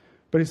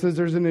 But he says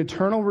there's an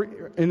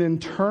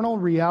internal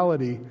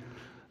reality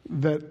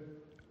that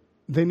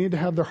they need to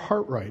have their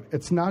heart right.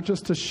 It's not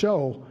just a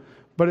show,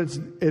 but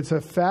it's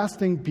a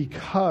fasting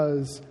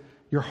because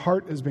your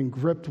heart has been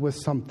gripped with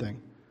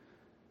something.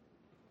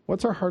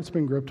 What's our hearts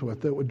been gripped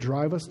with that would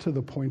drive us to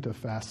the point of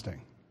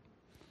fasting?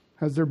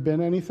 Has there been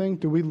anything?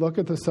 Do we look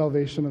at the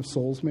salvation of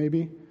souls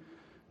maybe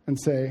and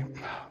say,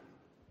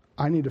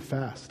 I need to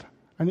fast.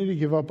 I need to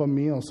give up a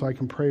meal so I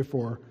can pray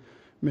for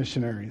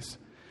missionaries.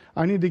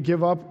 I need to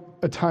give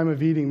up a time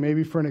of eating,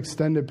 maybe for an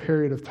extended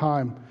period of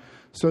time,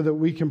 so that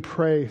we can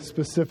pray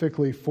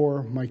specifically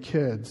for my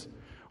kids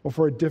or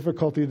for a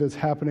difficulty that's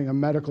happening, a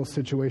medical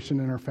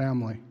situation in our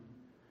family.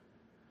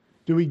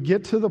 Do we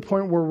get to the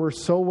point where we're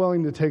so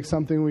willing to take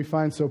something we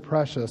find so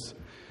precious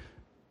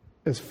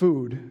as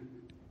food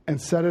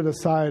and set it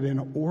aside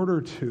in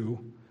order to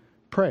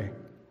pray,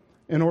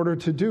 in order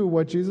to do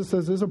what Jesus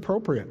says is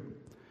appropriate?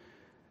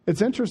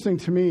 It's interesting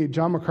to me,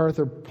 John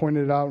MacArthur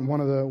pointed it out in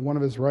one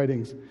of his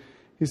writings.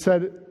 He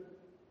said,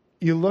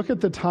 you look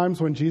at the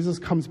times when Jesus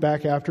comes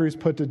back after he's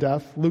put to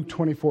death. Luke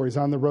 24, he's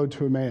on the road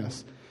to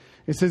Emmaus.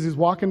 He says he's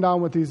walking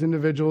down with these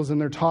individuals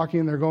and they're talking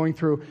and they're going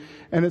through.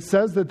 And it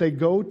says that they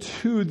go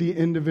to the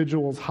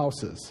individuals'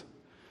 houses,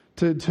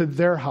 to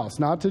their house,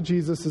 not to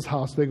Jesus'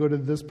 house. They go to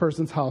this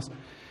person's house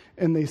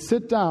and they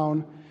sit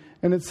down.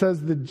 And it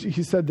says that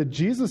he said that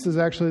Jesus is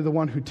actually the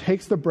one who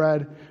takes the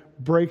bread,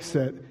 breaks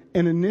it,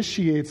 and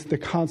initiates the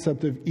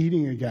concept of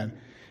eating again.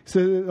 So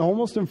it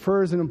almost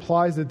infers and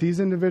implies that these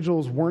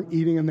individuals weren't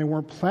eating and they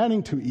weren't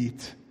planning to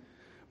eat.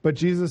 But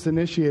Jesus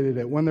initiated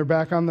it. When they're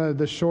back on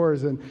the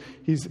shores, and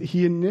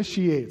he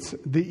initiates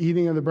the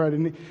eating of the bread.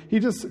 And he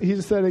just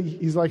said,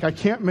 he's like, I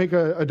can't make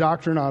a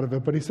doctrine out of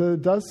it. But he said,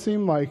 it does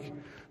seem like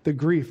the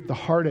grief, the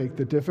heartache,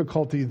 the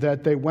difficulty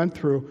that they went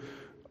through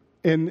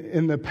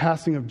in the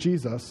passing of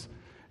Jesus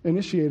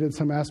initiated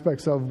some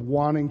aspects of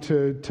wanting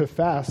to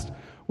fast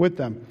with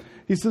them.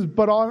 He says,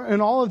 but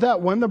in all of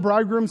that, when the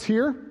bridegroom's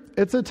here,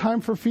 it's a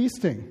time for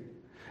feasting.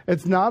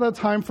 It's not a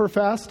time for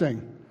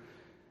fasting.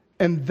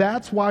 And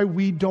that's why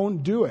we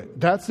don't do it.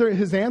 That's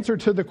his answer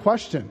to the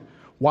question.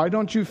 Why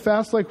don't you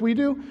fast like we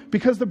do?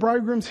 Because the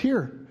bridegroom's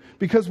here.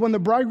 Because when the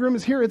bridegroom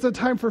is here, it's a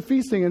time for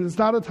feasting and it's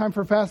not a time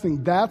for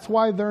fasting. That's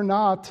why they're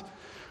not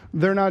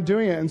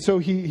doing it. And so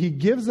he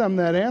gives them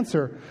that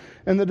answer.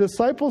 And the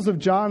disciples of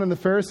John and the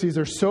Pharisees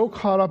are so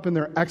caught up in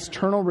their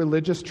external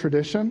religious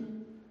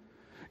tradition,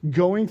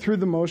 going through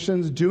the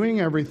motions,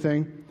 doing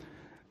everything,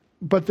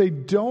 but they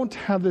don't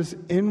have this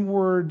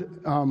inward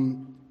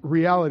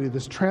reality,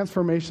 this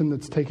transformation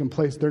that's taken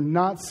place. They're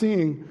not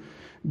seeing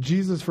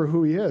Jesus for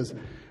who he is.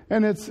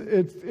 And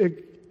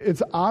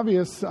it's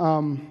obvious.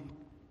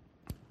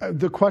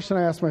 The question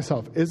I asked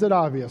myself, is it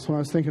obvious when I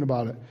was thinking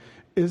about it,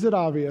 is it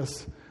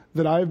obvious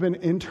that I've been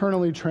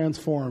internally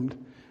transformed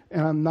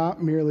and I'm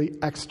not merely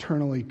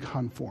externally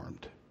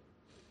conformed?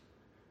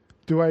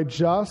 Do I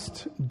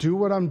just do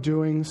what I'm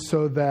doing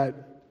so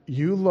that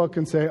you look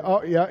and say,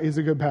 oh yeah, he's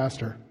a good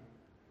pastor?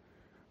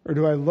 Or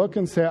do I look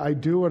and say, I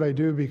do what I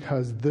do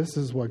because this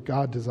is what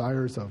God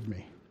desires of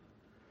me?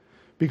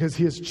 Because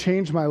he has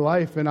changed my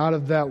life, and out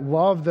of that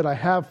love that I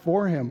have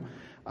for him,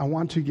 I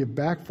want to give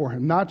back for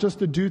him. Not just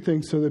to do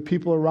things so that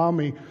people around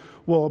me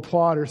will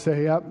applaud or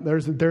say, yep,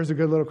 there's a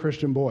good little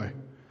Christian boy.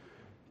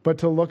 But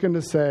to look and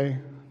to say,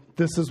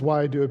 this is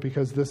why I do it,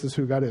 because this is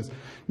who God is.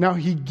 Now,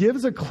 he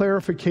gives a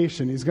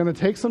clarification. He's going to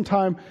take some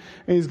time,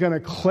 and he's going to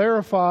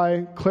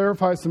clarify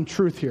some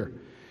truth here.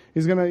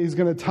 He's going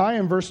to tie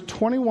in verse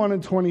 21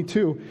 and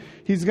 22.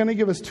 He's going to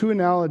give us two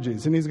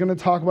analogies, and he's going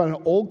to talk about an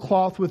old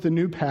cloth with a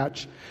new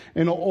patch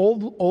and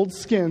old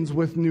skins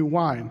with new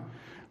wine.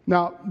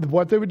 Now,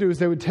 what they would do is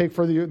they would take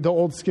for the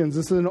old skins,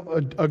 this is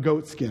a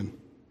goat skin.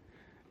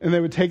 And they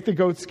would take the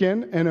goat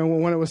skin,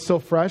 and when it was still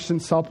fresh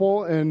and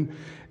supple and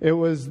it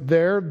was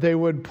there, they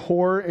would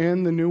pour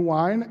in the new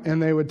wine,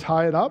 and they would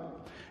tie it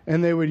up,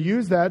 and they would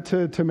use that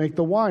to make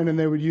the wine. And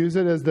they would use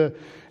it as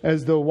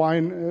the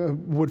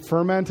wine would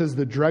ferment, as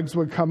the dregs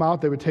would come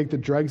out. They would take the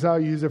dregs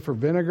out, use it for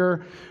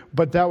vinegar.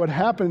 But that would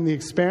happen, the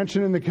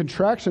expansion and the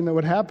contraction that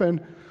would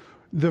happen,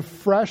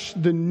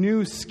 the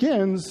new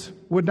skins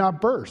would not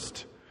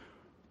burst.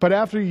 But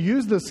after you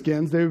use the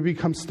skins, they would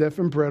become stiff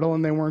and brittle,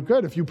 and they weren't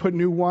good. If you put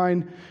new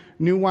wine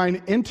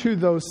into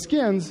those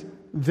skins,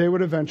 they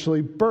would eventually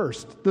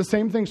burst. The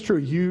same thing's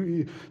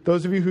true.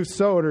 Those of you who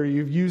sewed, or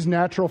you've used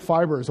natural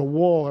fibers, a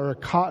wool or a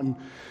cotton,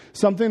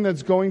 something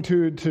that's going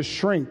to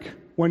shrink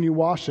when you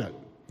wash it.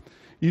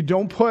 You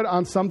don't put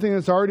on something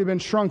that's already been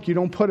shrunk, you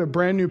don't put a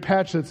brand new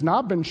patch that's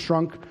not been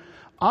shrunk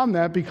on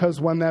that, because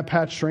when that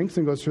patch shrinks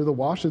and goes through the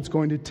wash, it's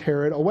going to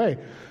tear it away.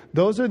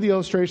 Those are the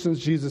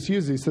illustrations Jesus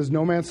uses. He says,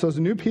 no man sews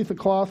a new piece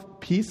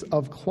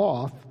of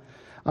cloth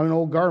on an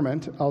old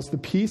garment, else the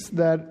piece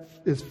that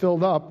is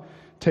filled up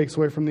takes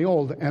away from the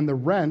old, and the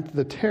rent,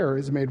 the tear,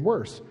 is made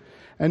worse.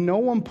 And no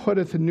one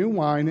putteth new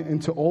wine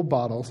into old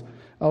bottles,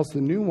 else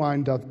the new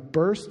wine doth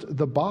burst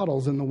the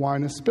bottles, and the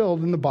wine is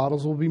spilled, and the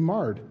bottles will be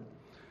marred.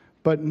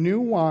 But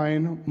new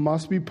wine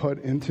must be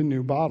put into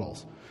new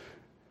bottles.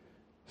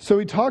 So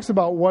he talks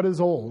about what is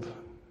old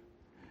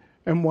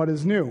and what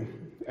is new.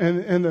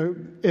 And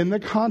in the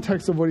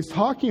context of what he's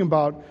talking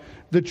about,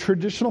 the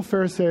traditional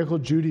Pharisaical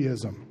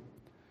Judaism,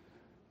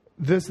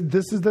 this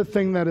is the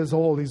thing that is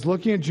old. He's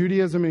looking at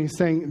Judaism and he's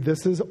saying,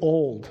 this is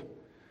old.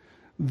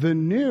 The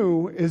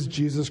new is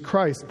Jesus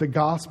Christ, the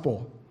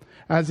gospel.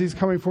 As he's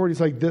coming forward,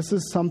 he's like, this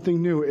is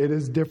something new. It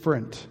is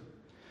different.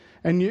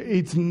 And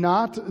it's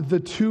not the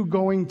two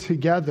going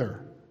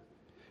together.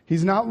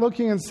 He's not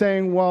looking and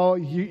saying, well,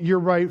 you're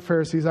right,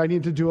 Pharisees, I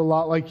need to do a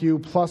lot like you,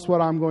 plus what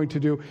I'm going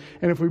to do.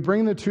 And if we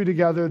bring the two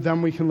together,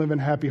 then we can live in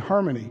happy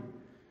harmony.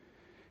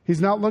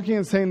 He's not looking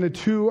and saying the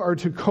two are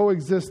to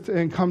coexist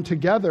and come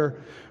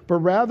together, but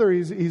rather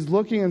he's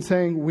looking and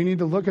saying, we need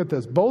to look at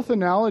this. Both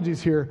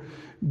analogies here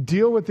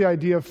deal with the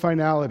idea of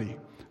finality,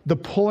 the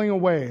pulling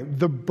away,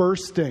 the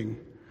bursting.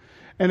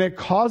 And it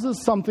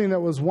causes something that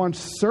was once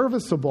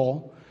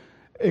serviceable,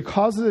 it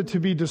causes it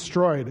to be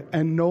destroyed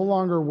and no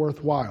longer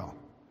worthwhile.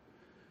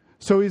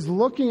 So he's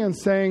looking and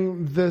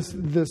saying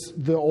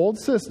the old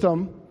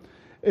system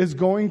is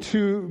going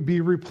to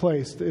be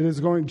replaced.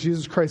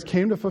 Jesus Christ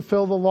came to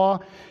fulfill the law.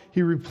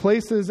 He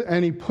replaces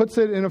and he puts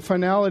it in a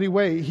finality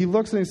way. He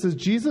looks and he says,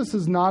 Jesus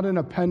is not an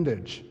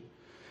appendage.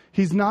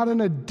 He's not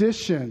an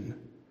addition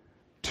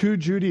to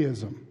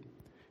Judaism.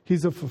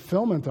 He's a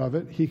fulfillment of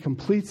it. He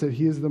completes it.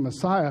 He is the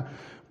Messiah.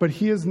 But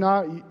it is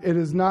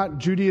not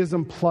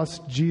Judaism plus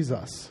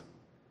Jesus.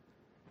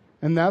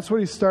 And that's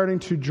what he's starting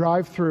to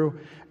drive through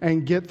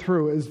and get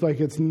through, is like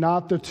it's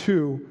not the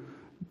two.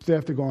 They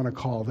have to go on a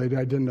call. I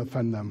didn't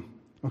offend them.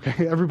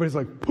 Okay, everybody's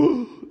like,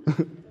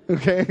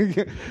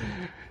 okay.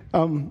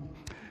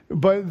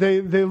 But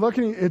they look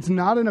at it's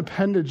not an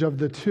appendage of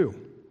the two.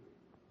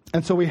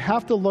 And so we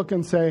have to look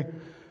and say,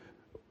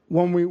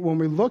 when we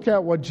look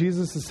at what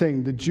Jesus is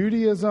saying, the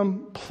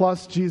Judaism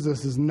plus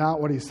Jesus is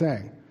not what he's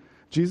saying.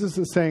 Jesus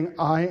is saying,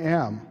 I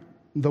am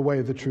the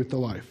way, the truth, the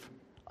life.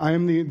 I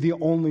am the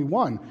only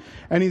one.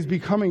 And he's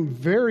becoming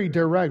very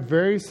direct,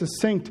 very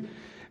succinct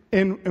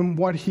in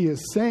what he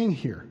is saying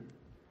here.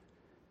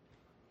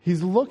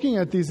 He's looking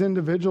at these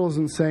individuals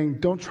and saying,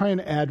 don't try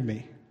and add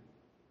me.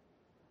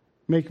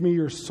 Make me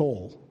your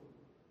sole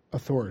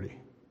authority.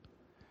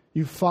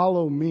 You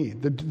follow me.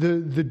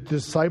 The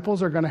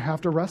disciples are going to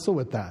have to wrestle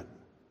with that.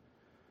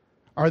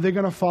 Are they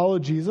going to follow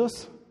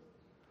Jesus?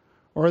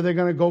 Or are they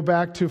going to go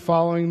back to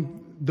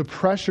following the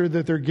pressure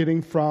that they're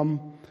getting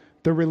from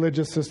the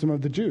religious system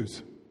of the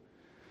Jews?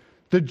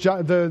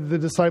 The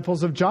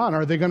disciples of John,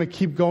 are they going to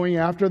keep going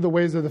after the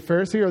ways of the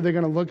Pharisee? Or are they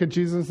going to look at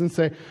Jesus and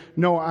say,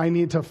 no, I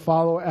need to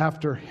follow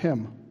after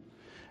him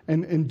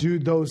and do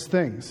those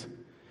things?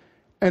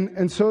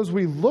 And so as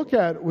we look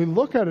at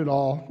it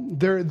all,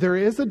 there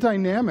is a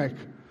dynamic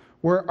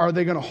where are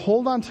they going to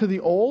hold on to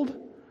the old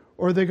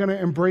or are they going to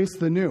embrace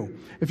the new?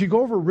 If you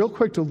go over real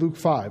quick to Luke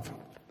 5.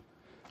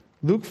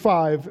 Luke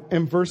 5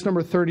 and verse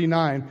number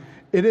 39,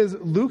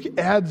 Luke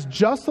adds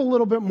just a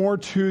little bit more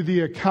to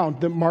the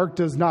account that Mark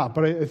does not,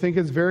 but I think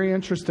it's very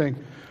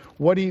interesting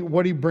what he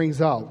brings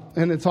out.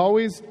 And it's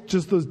always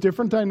just those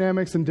different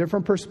dynamics and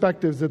different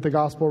perspectives that the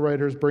gospel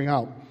writers bring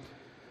out.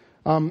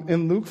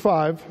 In Luke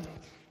 5,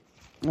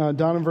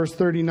 down in verse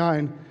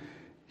 39,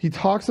 he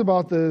talks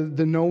about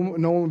the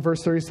no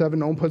verse 37,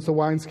 no one puts the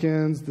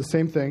wineskins, the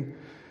same thing.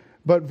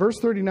 But verse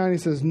 39, he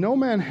says, no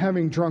man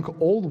having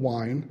drunk old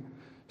wine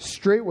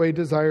straightway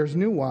desires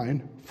new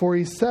wine, for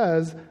he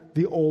says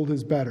the old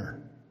is better.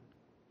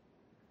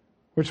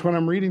 Which when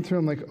I'm reading through,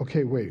 I'm like,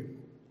 okay, wait.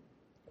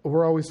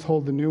 We're always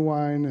told the new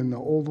wine and the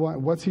old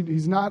wine.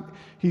 He's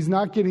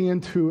not getting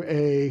into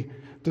a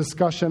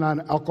discussion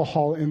on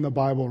alcohol in the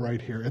Bible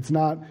right here. It's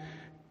not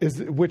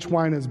which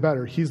wine is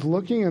better. He's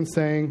looking and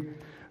saying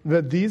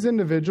that these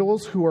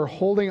individuals who are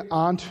holding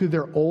on to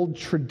their old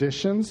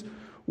traditions,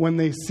 when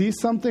they see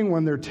something,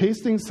 when they're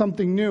tasting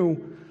something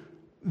new,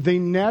 they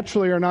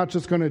naturally are not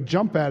just going to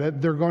jump at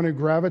it. They're going to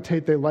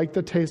gravitate. They like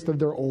the taste of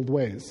their old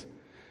ways.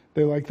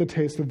 They like the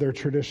taste of their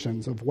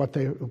traditions, of what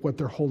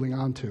they're holding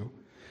on to.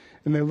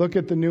 And they look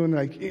at the new and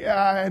they're like,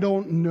 yeah, I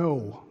don't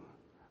know.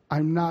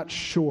 I'm not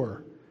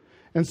sure.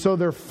 And so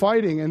they're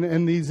fighting,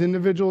 and these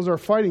individuals are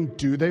fighting.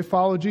 Do they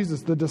follow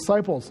Jesus? The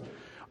disciples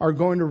are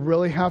going to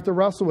really have to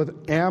wrestle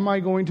with, am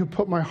I going to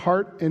put my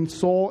heart and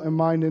soul and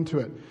mind into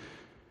it?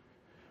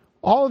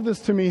 All of this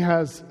to me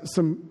has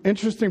some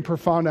interesting,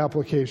 profound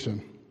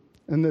application.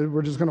 And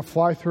we're just going to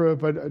fly through it,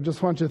 but I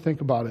just want you to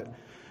think about it.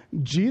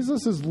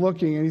 Jesus is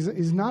looking, and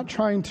he's not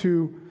trying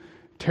to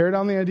tear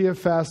down the idea of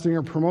fasting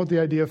or promote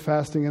the idea of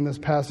fasting in this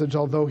passage,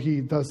 although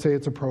he does say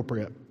it's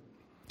appropriate.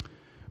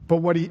 But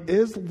what he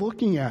is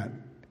looking at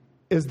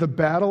is the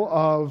battle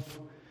of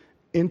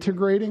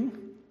integrating,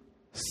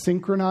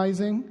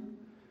 synchronizing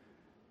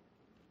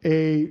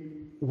a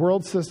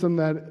world system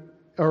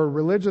or a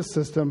religious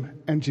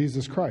system and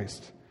Jesus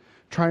Christ,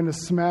 trying to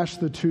smash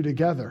the two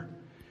together.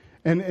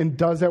 And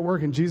does that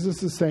work? And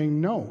Jesus is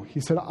saying no. He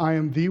said, I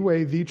am the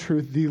way, the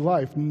truth, the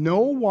life.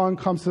 No one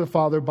comes to the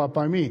Father but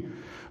by me.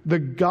 The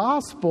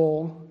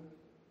gospel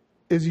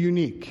is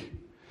unique.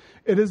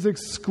 It is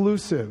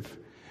exclusive.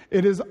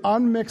 It is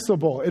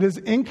unmixable. It is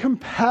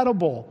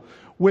incompatible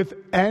with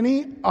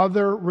any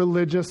other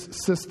religious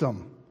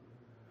system.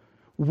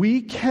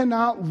 We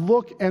cannot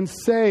look and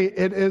say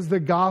it is the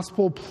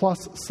gospel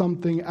plus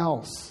something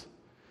else.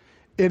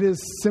 It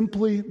is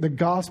simply the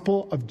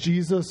gospel of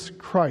Jesus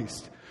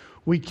Christ.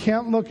 We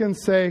can't look and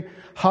say,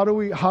 how do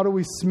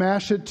we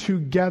smash it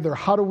together?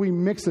 How do we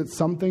mix it?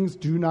 Some things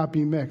do not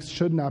be mixed,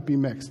 should not be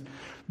mixed.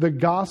 The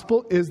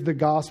gospel is the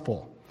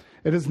gospel.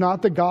 It is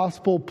not the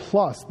gospel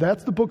plus.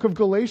 That's the book of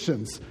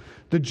Galatians.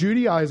 The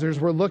Judaizers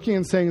were looking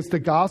and saying it's the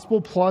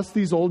gospel plus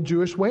these old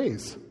Jewish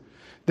ways.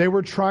 They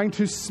were trying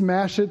to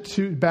smash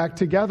it back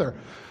together.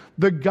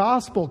 The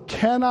gospel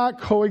cannot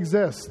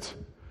coexist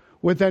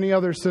with any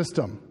other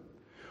system,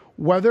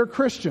 whether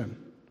Christian,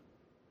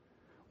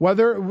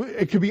 whether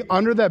it could be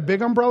under that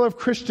big umbrella of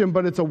Christian,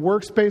 but it's a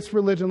works-based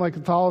religion like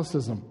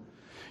Catholicism.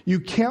 You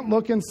can't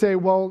look and say,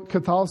 well,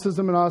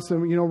 Catholicism and us,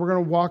 and we're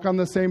going to walk on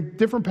the same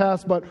different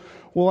paths, but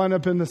we'll end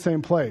up in the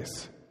same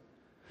place.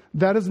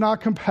 That is not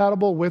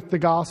compatible with the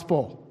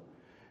gospel.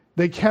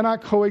 They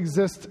cannot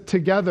coexist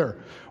together.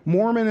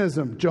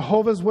 Mormonism,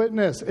 Jehovah's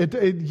Witness,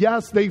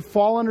 yes, they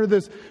fall under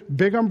this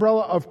big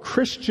umbrella of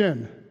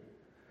Christian,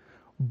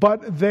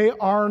 but they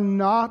are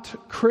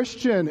not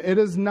Christian. It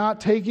is not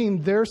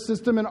taking their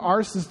system and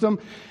our system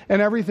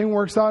and everything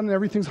works out and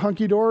everything's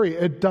hunky-dory.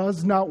 It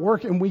does not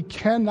work, and we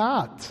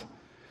cannot.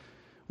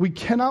 We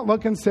cannot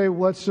look and say,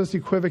 let's just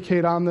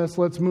equivocate on this,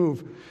 let's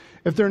move.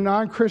 If they're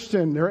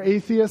non-Christian, they're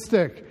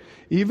atheistic,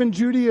 even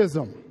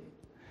Judaism,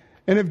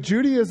 And if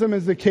Judaism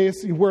is the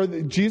case where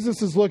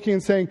Jesus is looking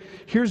and saying,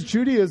 here's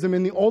Judaism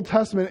in the Old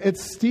Testament,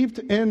 it's steeped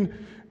in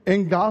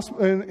gospel,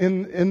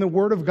 in the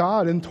Word of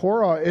God, in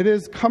Torah. It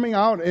is coming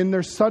out, and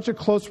there's such a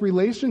close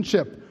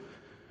relationship.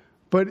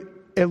 But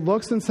it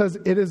looks and says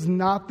it is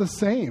not the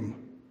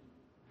same.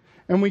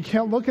 And we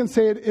can't look and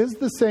say it is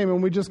the same,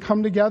 and we just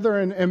come together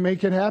and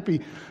make it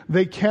happy.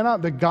 They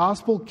cannot. The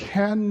gospel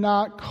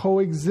cannot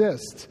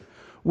coexist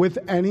with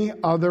any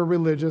other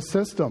religious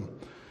system.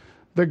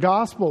 The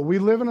gospel, we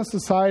live in a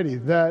society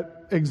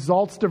that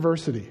exalts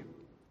diversity,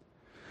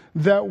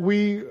 that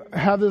we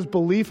have this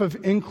belief of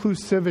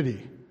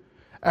inclusivity.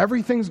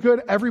 Everything's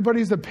good,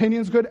 everybody's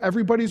opinion's good,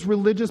 everybody's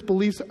religious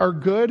beliefs are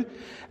good,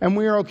 and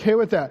we are okay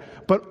with that.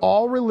 But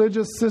all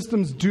religious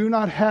systems do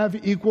not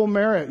have equal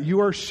merit.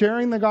 You are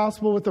sharing the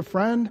gospel with a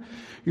friend,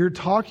 you're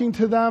talking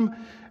to them,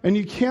 and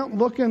you can't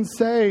look and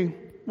say,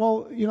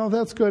 well,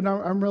 that's good,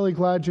 I'm really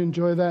glad you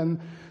enjoy that, and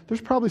there's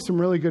probably some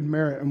really good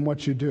merit in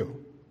what you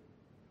do.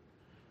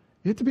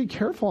 You have to be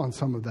careful on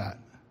some of that.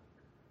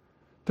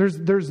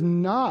 There's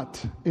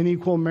not an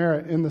equal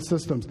merit in the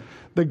systems.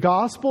 The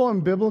gospel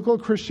and biblical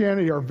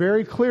Christianity are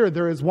very clear.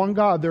 There is one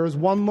God, there is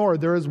one Lord,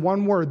 there is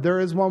one word,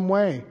 there is one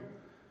way.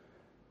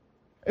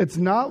 It's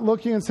not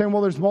looking and saying,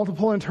 well, there's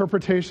multiple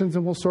interpretations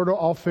and we'll sort of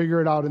all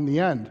figure it out in the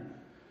end.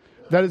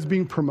 That is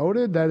being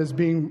promoted, that is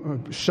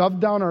being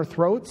shoved down our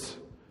throats.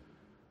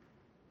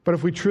 But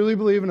if we truly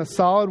believe in a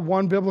solid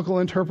one biblical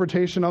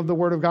interpretation of the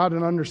Word of God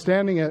and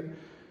understanding it,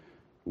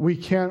 we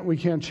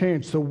can't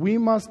change. So we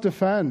must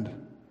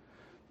defend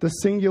the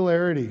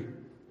singularity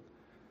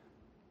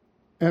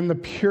and the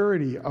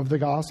purity of the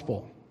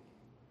gospel.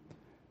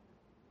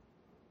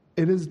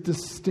 It is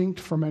distinct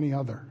from any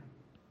other.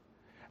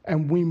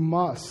 And we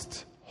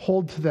must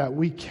hold to that.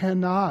 We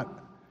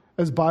cannot,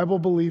 as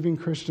Bible-believing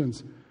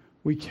Christians,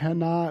 we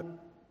cannot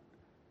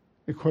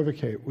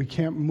equivocate. We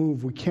can't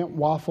move. We can't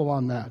waffle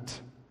on that.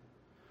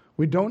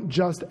 We don't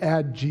just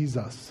add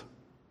Jesus.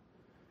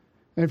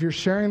 And if you're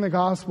sharing the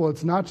gospel,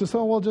 it's not just,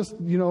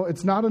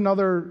 it's not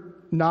another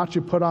notch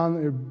you put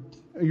on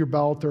your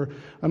belt or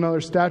another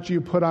statue you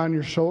put on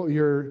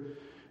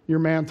your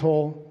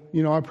mantle.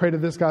 I pray to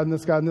this God and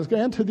this God and this God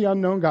and to the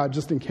unknown God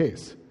just in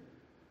case.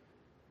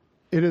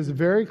 It is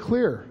very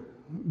clear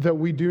that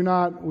we do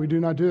not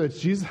do this.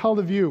 Jesus held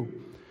a view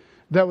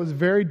that was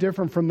very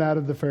different from that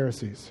of the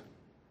Pharisees.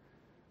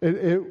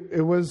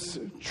 It was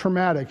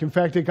traumatic. In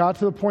fact, it got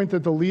to the point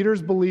that the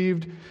leaders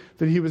believed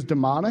that he was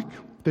demonic,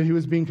 that he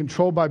was being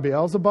controlled by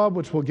Beelzebub,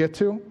 which we'll get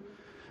to.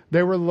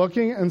 They were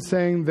looking and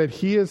saying that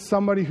he is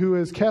somebody who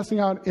is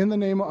casting out in the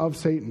name of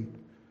Satan.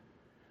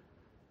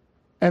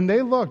 And they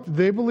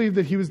believed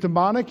that he was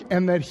demonic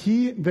and that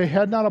they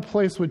had not a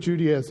place with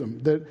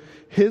Judaism, that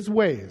his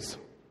ways.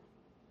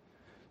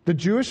 The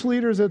Jewish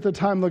leaders at the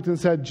time looked and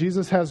said,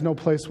 Jesus has no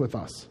place with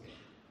us.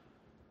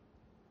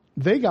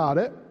 They got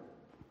it.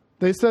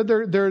 They said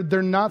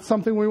they're not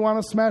something we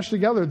want to smash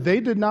together. They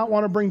did not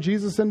want to bring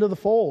Jesus into the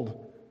fold.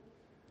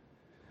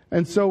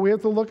 And so we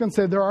have to look and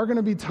say there are going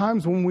to be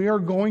times when we are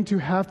going to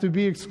have to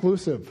be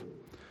exclusive.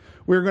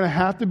 We're going to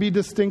have to be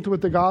distinct with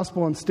the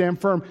gospel and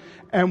stand firm.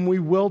 And we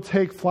will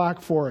take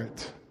flack for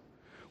it.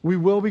 We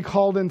will be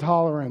called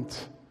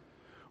intolerant.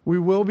 We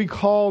will be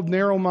called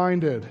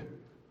narrow-minded.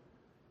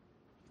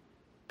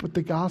 But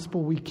the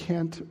gospel, we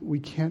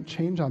can't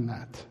change on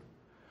that.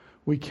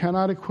 We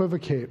cannot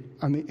equivocate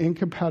on the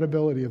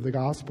incompatibility of the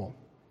gospel.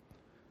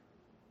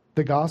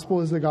 The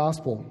gospel is the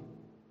gospel.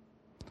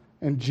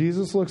 And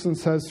Jesus looks and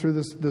says through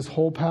this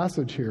whole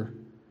passage here,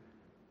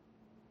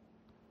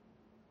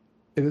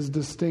 it is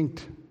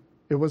distinct.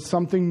 It was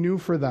something new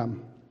for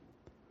them.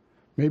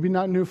 Maybe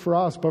not new for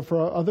us, but for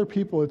other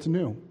people it's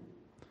new.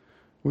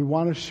 We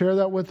want to share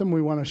that with them.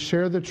 We want to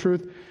share the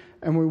truth.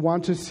 And we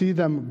want to see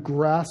them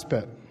grasp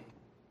it.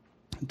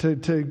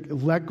 To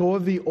let go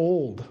of the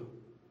old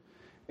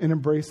and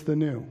embrace the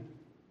new.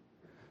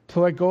 To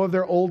let go of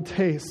their old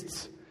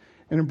tastes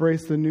and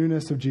embrace the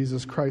newness of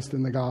Jesus Christ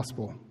in the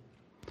gospel.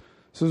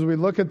 So as we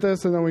look at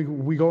this and then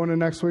we go into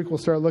next week, we'll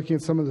start looking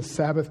at some of the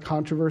Sabbath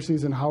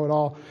controversies and how it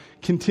all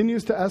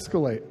continues to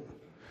escalate.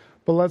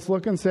 But let's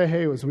look and say,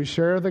 hey, as we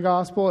share the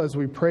gospel, as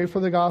we pray for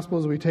the gospel,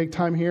 as we take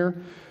time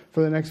here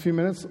for the next few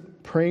minutes,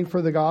 praying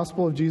for the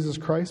gospel of Jesus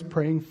Christ,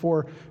 praying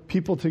for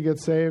people to get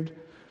saved,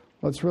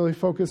 let's really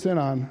focus in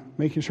on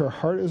making sure our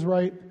heart is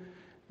right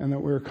and that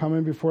we're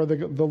coming before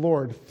the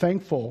Lord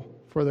thankful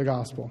for the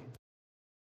gospel.